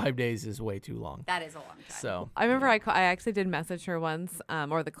said 5 days is way too long. That is a long time. So I remember I actually did message her once,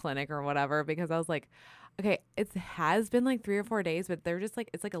 or the clinic or whatever, because I was like, Okay, it has been like 3 or 4 days, but they're just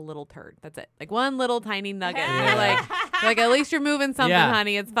like, it's like a little turd. That's it. Like one little tiny nugget. Yeah. You're like, at least you're moving something,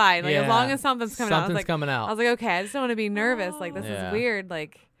 honey. It's fine. Like as long as something's coming out. I was like, okay, I just don't want to be nervous. Like this is weird.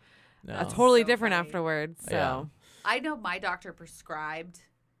 Like totally different afterwards. So I know my doctor prescribed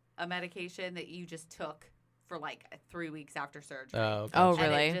a medication that you just took for like 3 weeks after surgery. Oh, oh, gotcha.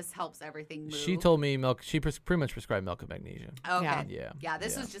 really? And it just helps everything move. She told me milk. She pretty much prescribed milk and magnesium. Okay. Yeah.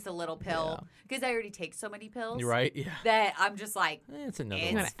 This was just a little pill because I already take so many pills. You're right. Yeah. That I'm just like, it's another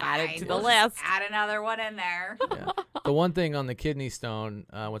it's one. I'm gonna add it to the We'll list. just add another one in there. Yeah. The one thing on the kidney stone,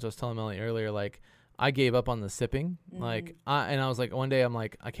 which I was telling Melanie earlier, like I gave up on the sipping. Like, and I was like, one day I'm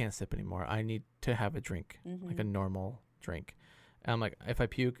like, I can't sip anymore. I need to have a drink, like a normal drink. And I'm like, if I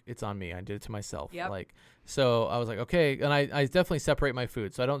puke, it's on me. I did it to myself. Yep. Like, so I was like, okay. And I definitely separate my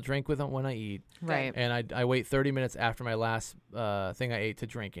food. So I don't drink with them when I eat. Right. And I wait 30 minutes after my last thing I ate to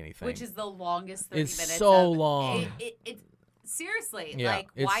drink anything. Which is the longest 30 it's minutes. So long. It's seriously, yeah, like,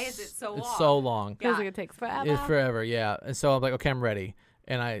 why is it so long? It's so long. Feels like it takes forever. It's forever, yeah. And so I'm like, okay, I'm ready.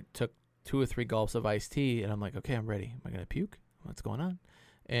 And I took 2 or 3 gulps of iced tea, and I'm like, okay, I'm ready. Am I going to puke? What's going on?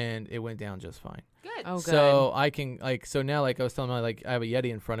 And it went down just fine. Good. Oh, good. So I can, like, so now, like I was telling you, like, I have a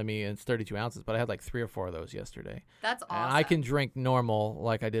Yeti in front of me, and it's 32 ounces, but I had like 3 or 4 of those yesterday. That's awesome. And I can drink normal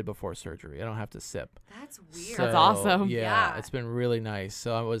like I did before surgery. I don't have to sip. That's weird. So, That's awesome. Yeah, it's been really nice.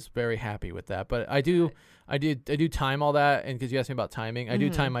 So I was very happy with that. But I do time all that, and because you asked me about timing, I do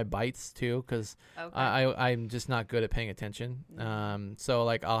time my bites too, because I'm just not good at paying attention. So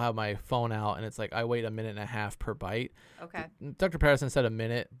like I'll have my phone out, and it's like I wait 1.5 minutes per bite. Okay. Dr. Patterson said 1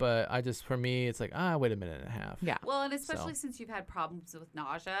 minute, but for me, it's like I wait 1.5 minutes. Yeah. Well, and especially since you've had problems with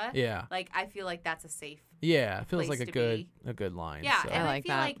nausea. Yeah. Like I feel like that's a safe. Yeah, it feels place like to a good line. Yeah, so. and I like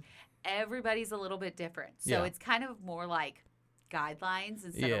feel that. like everybody's a little bit different, so it's kind of more like guidelines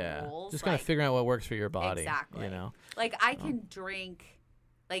instead of rules. Just kind of figuring out what works for your body. Exactly. You know. Like I can drink,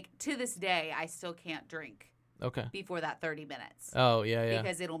 like to this day, I still can't drink Okay. before that 30 minutes. Oh yeah.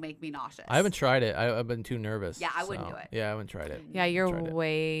 Because it'll make me nauseous. I haven't tried it. I've been too nervous. Yeah, I wouldn't do it. Yeah, I haven't tried it. Yeah, you're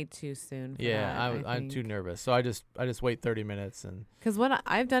way too soon for that, I'm too nervous. So I just wait 30 minutes and because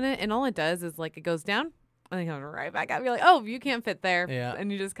I've done it, and all it does is like it goes down and then comes right back up. You're like, oh, you can't fit there. Yeah. And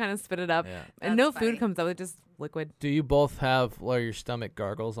you just kind of spit it up. Yeah. And That's no funny. food comes out. It's just liquid. Do you both have your stomach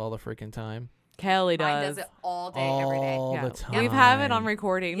gargles all the freaking time? Kelly does. Mine does it all day, every day. All Yeah. the time. We've had it on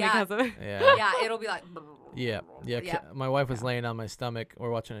recording Yeah. because of it. Yeah. Yeah, it'll be like. Yeah. My wife was laying on my stomach. We're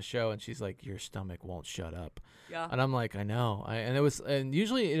watching a show, and she's like, "Your stomach won't shut up." Yeah. And I'm like, "I know." And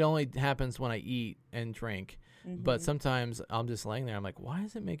usually it only happens when I eat and drink. But sometimes I'm just laying there. I'm like, why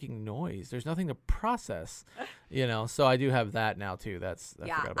is it making noise? There's nothing to process, So I do have that now too. I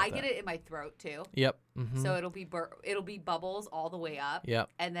forgot about I get that. it in my throat too. Yep. Mm-hmm. So it'll be bubbles all the way up. Yep.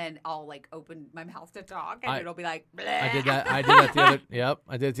 And then I'll like open my mouth to talk, and it'll be like. I did that the other. Yep.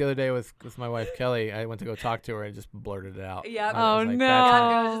 I did it the other day with my wife Kelly. I went to go talk to her and just blurted it out. Yep. Oh, It was like no. bad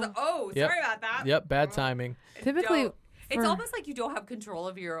timing. I was just like, Yep. sorry about that. Yep. Bad timing. Typically, It's almost like you don't have control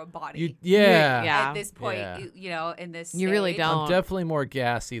of your own body. Yeah. At this point, Yeah. in this You really stage. don't. I'm definitely more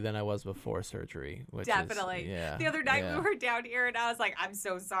gassy than I was before surgery. Which Definitely. Is, The other night yeah. we were down here, and I was like, I'm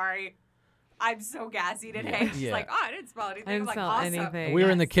so sorry. I'm so gassy today. She's Yeah. like, oh, I didn't smell anything. I didn't I'm like, smell awesome. anything. We were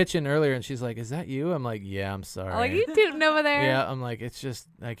in the kitchen earlier, and she's like, "Is that you?" I'm like, "Yeah, I'm sorry." like, you tooting over there. Yeah, I'm like, it's just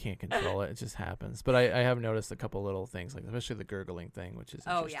I can't control it. It just happens. But I have noticed a couple little things, like especially the gurgling thing, which is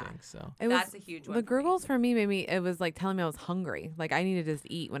Oh, yeah. interesting. So That's a huge one. The gurgles for me made me, it was like telling me I was hungry. Like I needed to just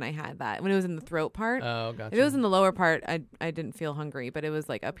eat when I had that. When it was in the throat part. oh, gotcha. If it was in the lower part, I didn't feel hungry. But it was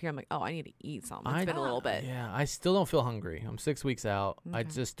like up here, I'm like, oh, I need to eat something. It's been a little bit. Yeah, I still don't feel hungry. I'm 6 weeks out. I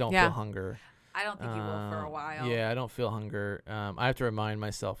just don't Yeah. feel hunger. I don't think you will for a while. Yeah, I don't feel hunger. I have to remind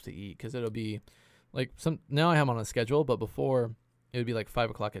myself to eat because it'll be like now I have on a schedule, but before it would be like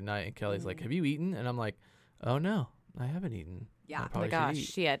 5 o'clock at night, and Kelly's like, "Have you eaten?" And I'm like, "Oh no, I haven't eaten." Yeah. I Oh my probably should gosh, eat.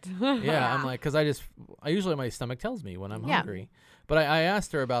 shit. Yeah, I'm like, because I usually my stomach tells me when I'm hungry. But I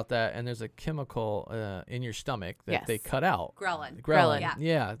asked her about that, and there's a chemical in your stomach that they Yes. cut out. Ghrelin. Ghrelin. Yeah.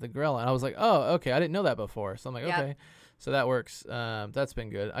 Yeah, the ghrelin. I was like, oh, okay. I didn't know that before. So I'm like, Yep. okay. So that works. That's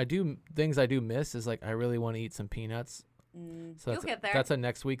been good. Things I do miss is like I really want to eat some peanuts. So You'll get there. That's a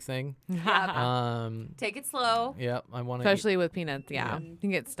next week thing. Take it slow. Yeah, I want to. Especially with peanuts. Yeah. Yeah. You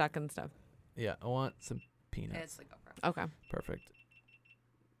can get stuck and stuff. Yeah, I want some peanuts. It's like, go for it. Okay. Perfect.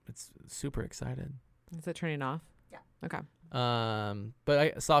 It's super excited. Is it turning off? Yeah. Okay. But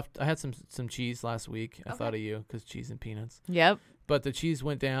I had some cheese last week. I thought of you because cheese and peanuts. Yep. But the cheese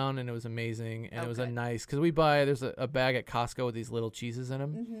went down and it was amazing, and it was a good. nice because there's a bag at Costco with these little cheeses in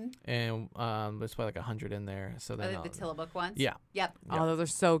them, and there's probably like 100 in there. So then The Tillamook ones. Yeah. Yep. Oh, those are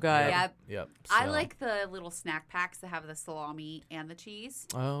so good. Yep. I So- like the little snack packs that have the salami and the cheese,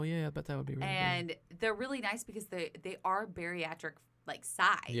 Oh yeah, I bet that would be really and they're really nice because they are bariatric like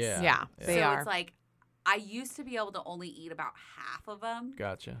size. good. Yeah. Yeah, So they are. it's like I used to be able to only eat about half of them,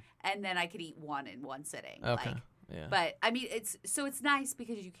 Gotcha. and then I could eat one in one sitting. Okay. Like, Yeah. but I mean, it's nice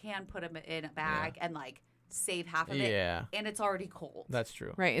because you can put them in a bag and like save half of it, Yeah. and it's already cold. That's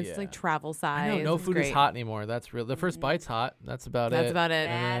true. Right. It's Yeah. like travel size. I know no It's food is great. hot anymore. That's real. The first bite's hot. That's about it. That's about it.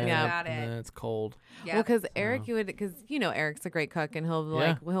 That's yeah. about it. And then it's cold. Yeah. Well, because Eric, because Eric's a great cook, and he'll be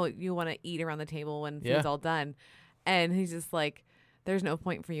Yeah. like, you want to eat around the table when food's Yeah. all done, and he's just like, there's no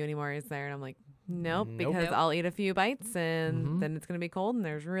point for you anymore, is there? And I'm like, nope, Nope. because Nope. I'll eat a few bites and Mhm. then it's gonna be cold, and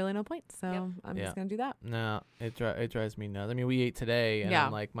there's really no point. So Yep. I'm Yeah. just gonna do that. No, it drives me nuts. I mean, we ate today, and Yeah.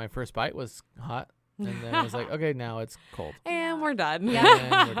 I'm like, my first bite was hot, and then I was like, okay, now it's cold. And Yeah. we're done. Yeah.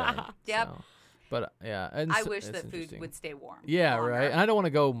 And we're done. Yep. So, but yeah, and I so- wish it's that food interesting. would stay warm. Yeah, longer. right. And I don't want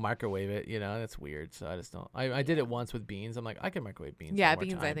to go microwave it. That's weird. So I just don't. I did it once with beans. I'm like, I can microwave beans. Yeah, one more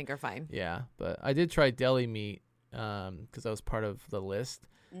beans I time. think are fine. Yeah, but I did try deli meat because that was part of the list,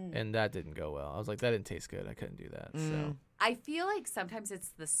 and that didn't go well. I was like, that didn't taste good. I couldn't do that. So I feel like sometimes it's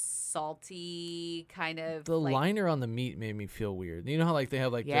the salty kind of the like, liner on the meat made me feel weird. You know how like they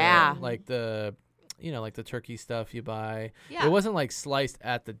have like Yeah. like the like the turkey stuff you buy. Yeah. It wasn't like sliced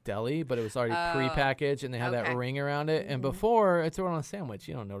at the deli, but it was already Oh, prepackaged, and they had okay. that ring around it. And before, it's on a sandwich.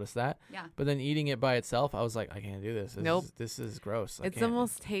 You don't notice that. Yeah. But then eating it by itself, I was like, I can't do this. Nope. This is gross. I It's can't.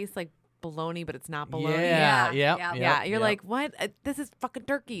 almost tastes like bologna, but it's not bologna. Yeah. Yeah, Yep. yeah. Yeah, you're yep. like, what? This is fucking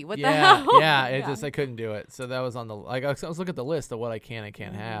turkey. What the yeah, hell? yeah. It just I couldn't do it. So that was on the I was looking at the list of what I can and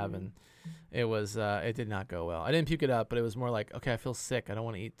can't have, and it was it did not go well. I didn't puke it up, but it was more like, okay, I feel sick. I don't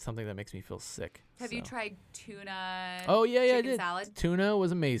want to eat something that makes me feel sick. Have you So. tried tuna? Oh yeah, I chicken did. salad? Tuna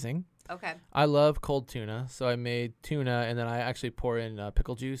was amazing. Okay. I love cold tuna, so I made tuna, and then I actually pour in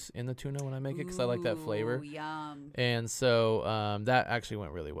pickle juice in the tuna when I make it because I like that flavor. Ooh, yum. And so that actually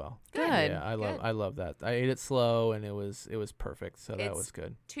went really well. Good. Yeah, I love that. I ate it slow, and it was perfect. So that It's- was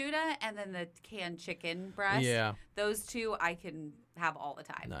good. Tuna and then the canned chicken breast. Yeah. Those two I can have all the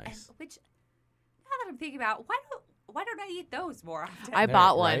time. Nice. And which, now that I'm thinking about, why don't I eat those more often? I Right,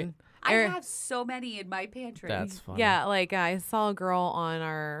 bought right. one. I Eric- have so many in my pantry. That's funny. Yeah, like I saw a girl on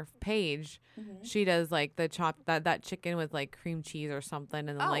our page. Mhm. She does like the chopped that chicken with like cream cheese or something,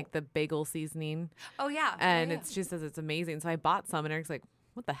 and then Oh. like the bagel seasoning, Oh yeah. and yeah, it's she says it's amazing. So I bought some, and Eric's like,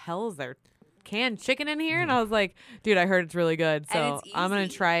 "What the hell is there canned chicken in here?" And I was like, "Dude, I heard it's really good, so it's I'm gonna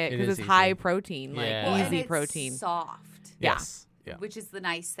easy. try it It because is it's high easy. protein, like Yeah. Well, and easy it's protein." soft. Yeah. Yes. Yeah. Which is the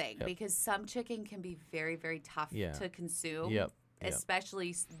nice thing Yep. because some chicken can be very, very tough Yeah. to consume. Yep. Yep.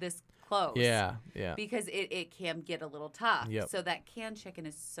 Especially this close. Yeah. Yeah. Because it can get a little tough. Yep. So that canned chicken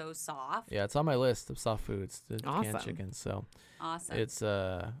is so soft. Yeah, it's on my list of soft foods, the Awesome. canned chicken. So Awesome. it's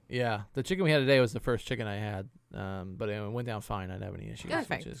the chicken we had today was the first chicken I had, but it went down fine. I didn't have any issues,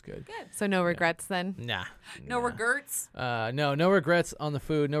 Perfect. which is good. Good. So no regrets then. Nah, No nah. regrets. No regrets on the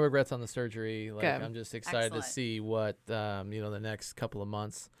food. No regrets on the surgery. Like Good. I'm just excited Excellent. to see what the next couple of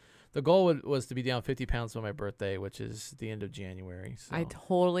months. The goal was to be down 50 pounds by my birthday, which is the end of January. So. I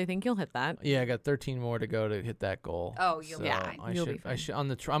totally think you'll hit that. Yeah, I got 13 more to go to hit that goal. Oh, you'll be So fine. I You'll be should. I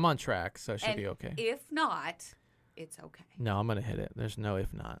fine. should. I'm on track, so I should And be okay. if not, it's okay. No, I'm gonna hit it. There's no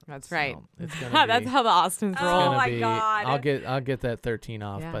if not. That's So right. It's gonna be. That's how the Austins Oh, roll. gonna my be, God. I'll get that 13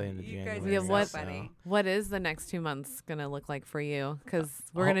 off Yeah. by the end of You guys January. are so so- funny. What is the next 2 months gonna look like for you? Because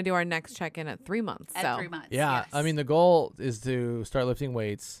we're Oh. gonna do our next check-in at 3 months. At so 3 months. Yeah, yes. I mean the goal is to start lifting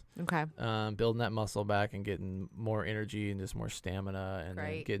weights, okay, building that muscle back, and getting more energy and just more stamina, and then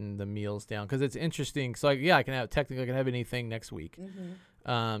Great. getting the meals down because it's interesting. So I can have anything next week. Mhm.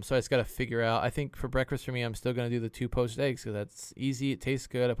 So I just got to figure out. I think for breakfast for me, I'm still gonna do the 2 poached eggs because that's easy. It tastes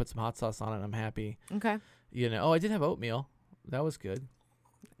good. I put some hot sauce on it, and I'm happy. okay. Oh, I did have oatmeal. That was good.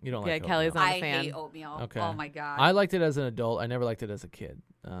 You don't Yeah, like Kelly's oatmeal. not a I fan. hate oatmeal. Okay. Oh my God. I liked it as an adult. I never liked it as a kid.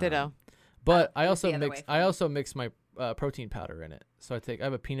 Ditto. But it I was also the other mix. way for I me. also mix my protein powder in it. So I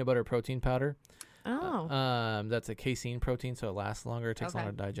have a peanut butter protein powder. Oh, That's a casein protein, so it lasts longer. It takes Okay.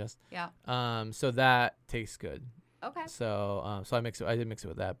 longer to digest. yeah. So that tastes good. Okay. So I mix it. I did mix it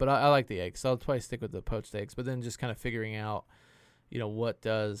with that, but I like the eggs. So I'll probably stick with the poached eggs. But then just kind of figuring out, what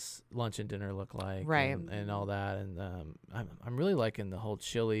does lunch and dinner look like, Right. and all that. And I'm really liking the whole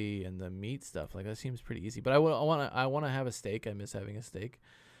chili and the meat stuff. Like that seems pretty easy. But I want to have a steak. I miss having a steak.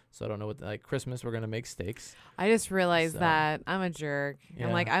 So I don't know what like Christmas we're gonna make steaks. I just realized So, that I'm a jerk. yeah.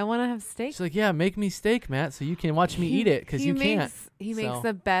 I'm like, I want to have steak. She's like, yeah, make me steak, Matt, so you can watch me eat it because you can't. He makes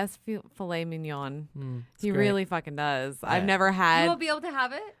the best filet mignon. It's He great. really fucking does. Yeah. I've never You had. won't be able to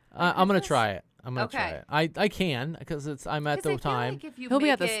have it. I'm gonna try it. I'm gonna Okay. try it. I can because I'm at 'Cause the I feel time. like if you He'll be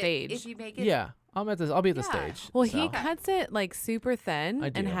make at the it- stage. If you make it, Yeah, I'll be at the Yeah. stage. Well, so. he cuts it like super thin I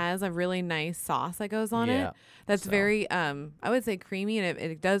and do. has a really nice sauce that goes on Yeah. it. That's So. very, I would say creamy, and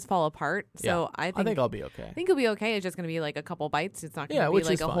it does fall apart. So I think I'll be okay. I think it'll be okay. It's just gonna be like a couple bites. It's not gonna Yeah, be which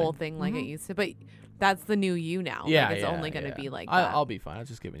like is a whole fine. thing like it Mhm. used to. But that's the new you now. Yeah, like, it's yeah, only gonna yeah. be like that. I'll be fine. I'll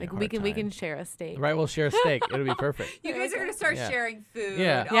just give you like a we hard can time. share a steak. Right, we'll share a steak. It'll be perfect. you guys are gonna start Yeah. sharing food.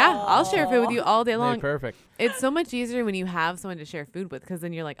 Yeah. Yeah, I'll share food with you all day Hey, long. perfect. It's so much easier when you have someone to share food with, because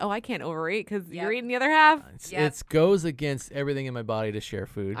then you're like, oh, I can't overeat because Yep. you're eating the other half. Yep. It goes against everything in my body to share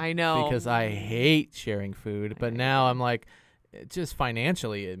food. I know. Because I hate sharing food. But now I'm like, just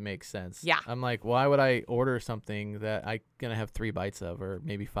financially, it makes sense. Yeah. I'm like, why would I order something that I'm going to have 3 bites of or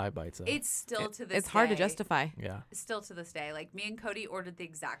maybe 5 bites of? It's still to this. It's hard to day- justify. Yeah. Still to this day, like me and Cody ordered the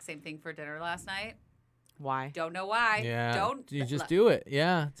exact same thing for dinner last night. Why? Don't know why. Yeah. Don't. You just do it.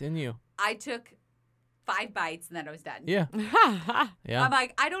 Yeah. It's in you. I took 5 bites and then I was done. Yeah. Yeah. I'm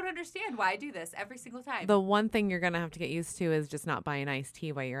like, I don't understand why I do this every single time. The one thing you're going to have to get used to is just not buying iced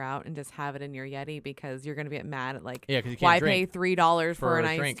tea while you're out and just have it in your Yeti, because you're going to get mad at like, Yeah, because you can't why drink pay $3 for an a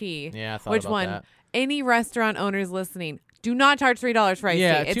iced drink. tea? Yeah, I thought Which about one? that. Any restaurant owners listening, do not charge $3 for iced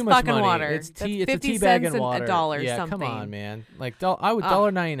Yeah, tea. It's too much fucking money. water. It's tea. That's It's a 50 tea bag cents and water. $1 Yeah, something. come on, man. Like I would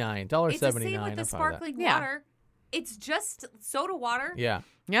Ugh. $1.99, $1.79. it's the same with the I'm fine that. sparkling Yeah. water. It's just soda water. Yeah,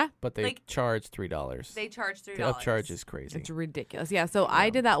 Yeah, but they Like, charge $3. They charge $3. The upcharge is crazy. it's ridiculous. Yeah, so I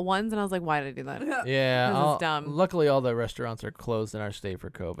did that once and I was like, why did I do that? Yeah, 'Cause it's dumb. Luckily, all the restaurants are closed in our state for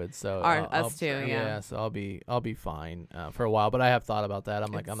COVID. So Us too, yeah. So I'll be fine for a while. But I have thought about that.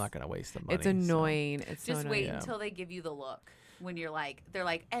 I'm like, I'm It's- not gonna waste the money. It's annoying. It's so Just annoying. wait Yeah. until they give you the look when you're like, they're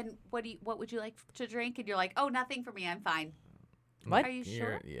like, and what would you like to drink? And you're like, oh, nothing for me. I'm fine. What? Are you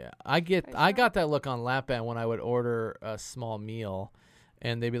sure? Yeah, Are you I sure? got that look on lap band when I would order a small meal,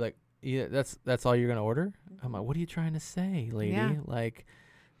 and they'd be like, yeah, that's all you're gonna order. I'm like, what are you trying to say, lady? Yeah. Like,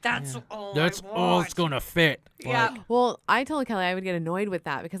 That's yeah. all. That's I all want. it's gonna fit. Yeah. Like, Well, I told Kelly I would get annoyed with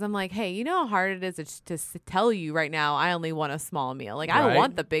that, because I'm like, hey, you know how hard it is to tell you right now I only want a small meal. Like, I Right.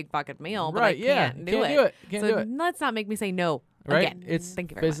 want the big bucket meal, but right? I Yeah, can't do can't it. do it. Can't So do it. let's not make me say no Right? again. It's Thank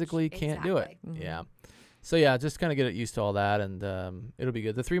you very physically much. can't do it. Exactly. Mhm. Yeah. So yeah, just kind of get used to all that, and it'll be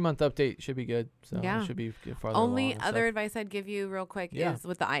good. The 3-month update should be good. So Yeah. it should be good farther Only along and other stuff. advice I'd give you real quick Yeah. is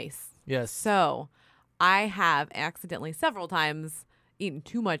with the ice. Yes. So I have accidentally several times eaten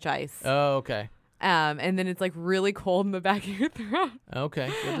too much ice. Oh, okay. And then it's like really cold in the back of your throat. Okay.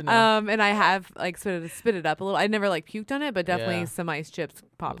 Good to know. And I have like spit it up a little. I never like puked on it, but definitely Yeah. some ice chips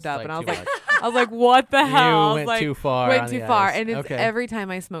popped It's up, like and I was too like, much. I was like, what the hell? I You was went like, too far. went on too the far, ice. and it's okay. every time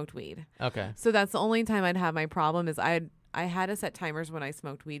I smoked weed. Okay. So that's the only time I'd have my problem is I had to set timers when I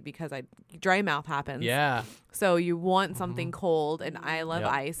smoked weed, because dry mouth happens. Yeah. So you want something cold, and I love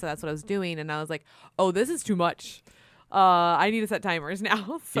Yep. ice, so that's what I was doing, and I was like, oh, this is too much. I need to set timers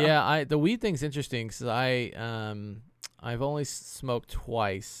now. So. Yeah. The weed thing's interesting because I've only smoked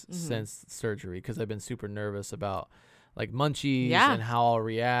twice since surgery because I've been super nervous about like munchies Yeah. and how I'll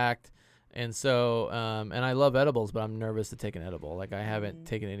react. And so, and I love edibles, but I'm nervous to take an edible. Like I haven't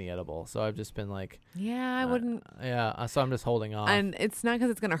taken any edible. So I've just been like, Yeah, I wouldn't. yeah. So I'm just holding off. And it's not because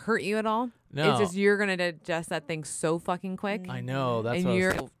it's gonna hurt you at all. No. It's just you're gonna digest that thing so fucking quick, I know. That's and what I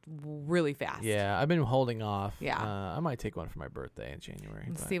was you're really fast. Yeah, I've been holding off. Yeah. I might take one for my birthday in January.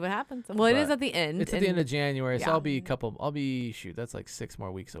 And but see what happens. Well, it is but at the end. it's at the end of January, so yeah. I'll be that's like 6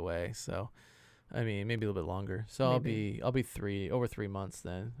 more weeks away. So, I mean, maybe a little bit longer. So Maybe. I'll be over 3 months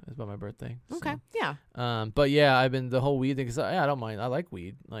then. It's about my birthday. Okay. So, Yeah. but yeah, I've been the whole weed thing because I don't mind. I like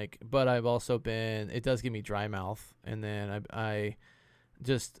weed, but I've also it does give me dry mouth, and then I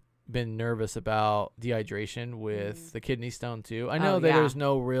just been nervous about dehydration with the kidney stone too. I know Oh, that yeah. there's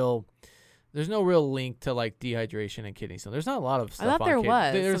no real link to like dehydration and kidney stone. There's not a lot of stuff. thought on there kidney.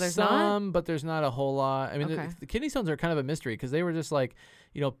 was, so There's there's not? some, but there's not a whole lot. I mean, Okay. the kidney stones are kind of a mystery because they were just like,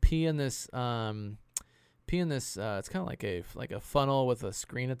 pee in this. It's kind of like a funnel with a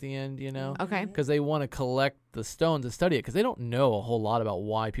screen at the end, Okay. because they want to collect the stone to study it because they don't know a whole lot about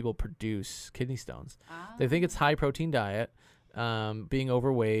why people produce kidney stones. They think it's high protein diet, being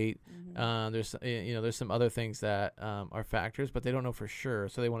overweight. There's some other things that are factors, but they don't know for sure.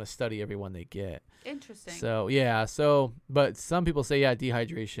 So they want to study every one they get. Interesting. So yeah. But some people say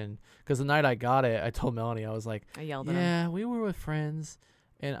dehydration. Because the night I got it, I told Melanie, I was like, I yelled at him. yeah, we were with friends.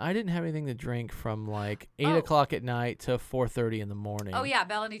 and I didn't have anything to drink from like 8 Oh. o'clock at night to 4:30 in the morning. Oh, yeah.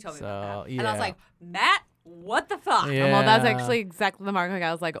 Melanie told me about that. So, And I was yeah. like, Matt, what the fuck? Yeah. Well, that's actually exactly the mark. Like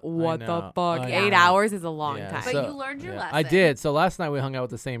I was like, what the know, fuck? I 8 know. hours is a long Yeah, time. But so- you learned your lesson. I did. So last night we hung out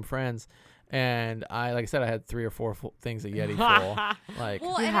with the same friends, and like I said, I had 3 or 4 things of Yeti full. Like,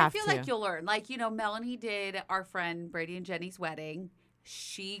 Well, You and I have feel to. like you'll learn. Like, Melanie did our friend Brady and Jenny's wedding.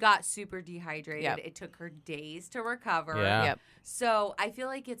 She got super dehydrated. Yep. It took her days to recover. Yeah. Yep. So I feel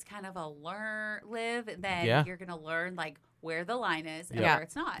like it's kind of a live, and then Yeah. you're going to learn like where the line is and Yeah. where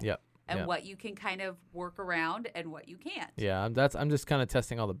it's not. Yep. And Yep. what you can kind of work around and what you can't. yeah, I'm just kind of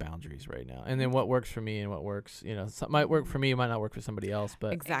testing all the boundaries right now, and then what works for me and what works. Some might work for me, might not work for somebody else,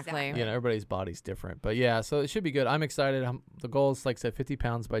 but Exactly. Exactly. everybody's body's different. But yeah, so it should be good. I'm excited. The goal is, like I said, 50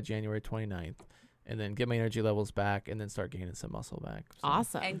 pounds by January 29th, and then get my energy levels back, and then start gaining some muscle back. So,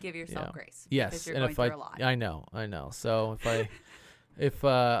 Awesome. And give yourself Yeah. grace. Yes, Because you're and going if through a lot. I know. So if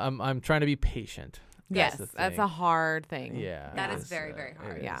I'm trying to be patient. Yes, That's the that's thing. a hard thing. Yeah, That it is very, very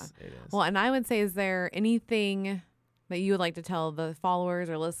hard. It Yeah. is, it is. Well, and I would say, is there anything that you would like to tell the followers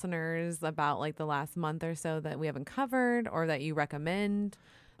or listeners about like the last month or so that we haven't covered, or that you recommend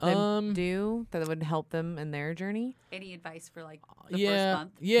them do that would help them in their journey? Any advice for like the first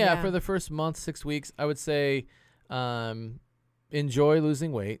month? Yeah, Yeah. for the first month, 6 weeks, I would say enjoy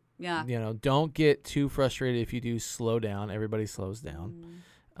losing weight. Yeah. Don't get too frustrated if you do slow down. Everybody slows down.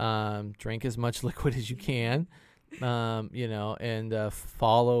 Drink as much liquid as you can. And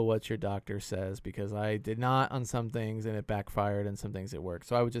follow what your doctor says, because I did not on some things and it backfired, and some things it worked.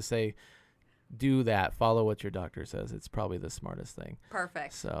 So I would just say, do that. Follow what your doctor says. It's probably the smartest thing.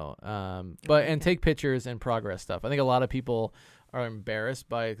 Perfect. So, and take pictures and progress stuff. I think a lot of people are embarrassed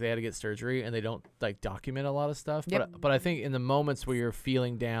by they had to get surgery and they don't like document a lot of stuff. Yep. But I think in the moments where you're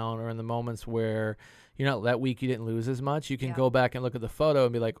feeling down, or in the moments where that week you didn't lose as much, you can Yeah. go back and look at the photo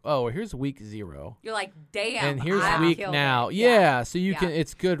and be like, oh, well, here's week 0. You're like, damn. And here's I week killed now. it. Yeah. So you Yeah. can,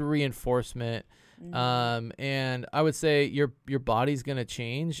 it's good reinforcement. And I would say your body's going to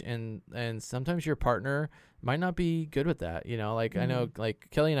change, and sometimes your partner might not be good with that. I know like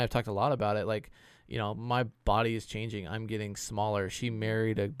Kelly and I've talked a lot about it. Like, my body is changing. I'm getting smaller. She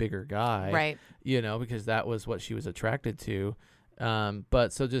married a bigger guy, Right. Because that was what she was attracted to.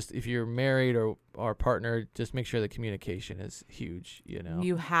 But so just if you're married or partner, just make sure the communication is huge,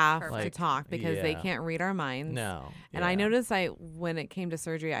 You have to Like, talk, because they yeah. can't read our minds. No. And I noticed when it came to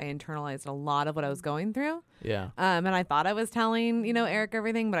surgery, I internalized a lot of what I was going through. Yeah. And I thought I was telling, Eric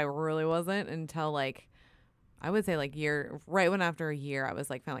everything, but I really wasn't until I would say right when after a year, I was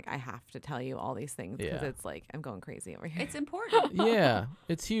feeling like I have to tell you all these things, because Yeah. it's I'm going crazy over here. It's important. Yeah,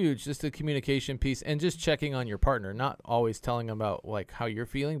 it's huge. Just the communication piece, and just checking on your partner, not always telling them about how you're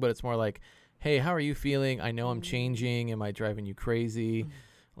feeling, but it's more like, hey, how are you feeling? I know I'm changing. Am I driving you crazy?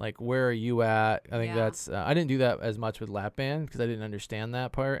 Where are you at? I think Yeah. that's, I didn't do that as much with lap band because I didn't understand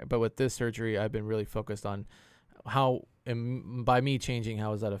that part. But with this surgery, I've been really focused on and by me changing,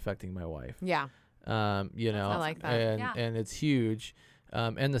 how is that affecting my wife? Yeah. I like that. And it's huge.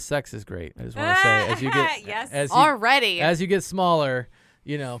 And the sex is great. I just want to say, as you get, Yes. Already. as you get smaller,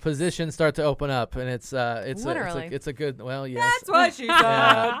 positions start to open up, and it's Literally. it's a good, well, yes. That's what she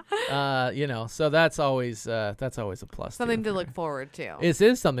said. So that's always a plus. Something too, to look forward to. It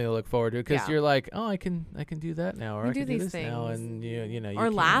is something to look forward to, because Yeah. you're like, oh, I can do that now, or You I do can do these this now, things. and you or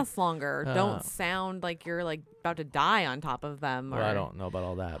can- last longer. Oh. Don't sound like you're about to die on top of them. Well, I don't know about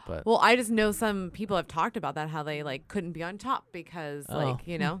all that, but Well, I just know some people have talked about that, how they couldn't be on top because Oh.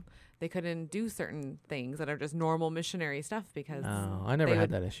 they couldn't do certain things that are just normal missionary stuff because oh, I never they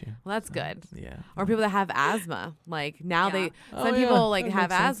had would- that issue. well, that's good. Yeah. Or people that have asthma, now Yeah. Oh, some yeah, people that have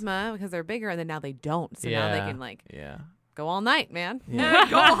makes sense. asthma because they're bigger, and then now they don't. So now they Yeah. can Yeah. go all night, man. Yeah.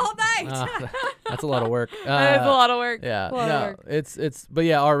 Go all night. That's a lot of work. That is a lot of work. Yeah, A lot of no, work. it's but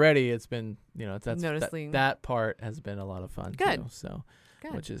yeah, already it's been Noticing. that part has been a lot of fun. Good. too, so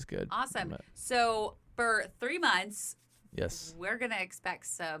Good. which is good. Awesome. But So for 3 months, yes, we're going to expect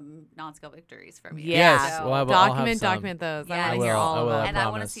some non-skill victories from you. Yeah. So- Well, I'll have some. Document those. Yeah, I want I to hear will, all I of will. them. and I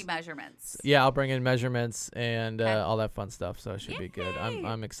want to promise. see measurements. yeah, I'll bring in measurements and Okay. all that fun stuff. So it should be good. Yay.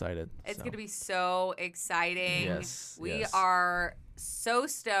 I'm excited. It's so. going to be so exciting. Yes, We yes. are so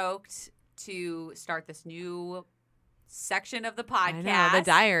stoked to start this new section of the I podcast. know, the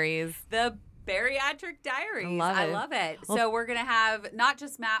diaries. The Bariatric Diaries. I love it. Well, So we're going to have not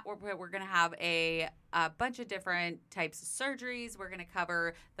just Matt, we're going to have a bunch of different types of surgeries. We're going to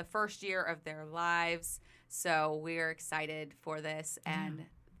cover the first year of their lives. So we're excited for this. And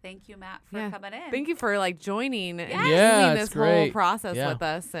Thank you, Matt, for coming in. Thank you for joining and Yeah, doing it's this whole great. process Yeah. with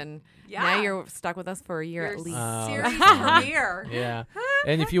us. And now you're stuck with us for a year at least. Series premiere. Yeah.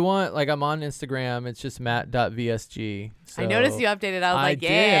 And if you want, I'm on Instagram. It's just matt.vsg. So I noticed you updated. I was like,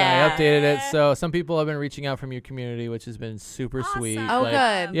 did. yeah. I updated it. So some people have been reaching out from your community, which has been super sweet. Oh,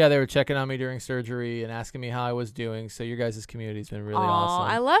 good. Yeah, they were checking on me during surgery and asking me how I was doing. So your guys' community has been really awesome.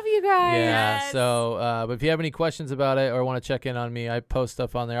 I love you guys. Yeah. Yes. So, but if you have any questions about it or want to check in on me, I post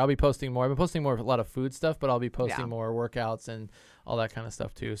stuff on there. I'll be posting more. I've been posting more of a lot of food stuff, but I'll be posting more workouts and all that kind of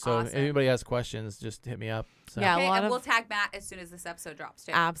stuff too. So if anybody has questions, just hit me up. So. Yeah, Okay, and we'll tag Matt as soon as this episode drops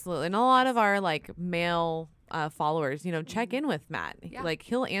too. Absolutely. And a lot of our male followers, check in with Matt. Yeah.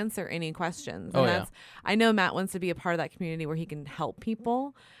 He'll answer any questions. Oh, And I know Matt wants to be a part of that community where he can help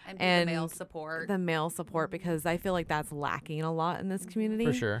people and be the male support. The male support, because I feel like that's lacking a lot in this community.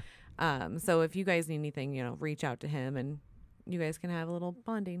 For sure. So if you guys need anything, reach out to him and you guys can have a little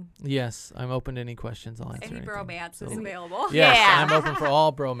bonding. Yes, I'm open to any questions. I'll answer Any anything. bromance is So- available. Yes, Yeah. I'm open for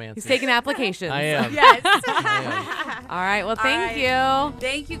all bromances. He's taking applications. I am. Yes. I am. All right. Well, thank you.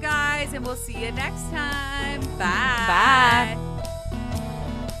 Thank you guys, and we'll see you next time. Bye. Bye.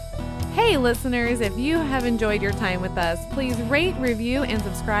 Hey, listeners, if you have enjoyed your time with us, please rate, review, and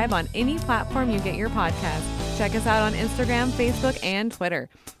subscribe on any platform you get your podcast. Check us out on Instagram, Facebook, and Twitter.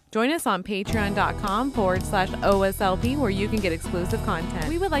 Join us on patreon.com/OSLP where you can get exclusive content.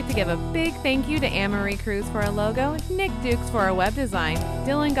 We would like to give a big thank you to Anne-Marie Cruz for our logo, Nick Dukes for our web design,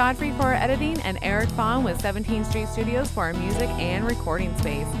 Dylan Godfrey for our editing, and Eric Fawn with 17th Street Studios for our music and recording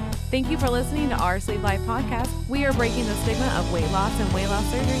space. Thank you for listening to our Sleep Life podcast. We are breaking the stigma of weight loss and weight loss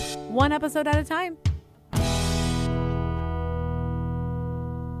surgery, one episode at a time.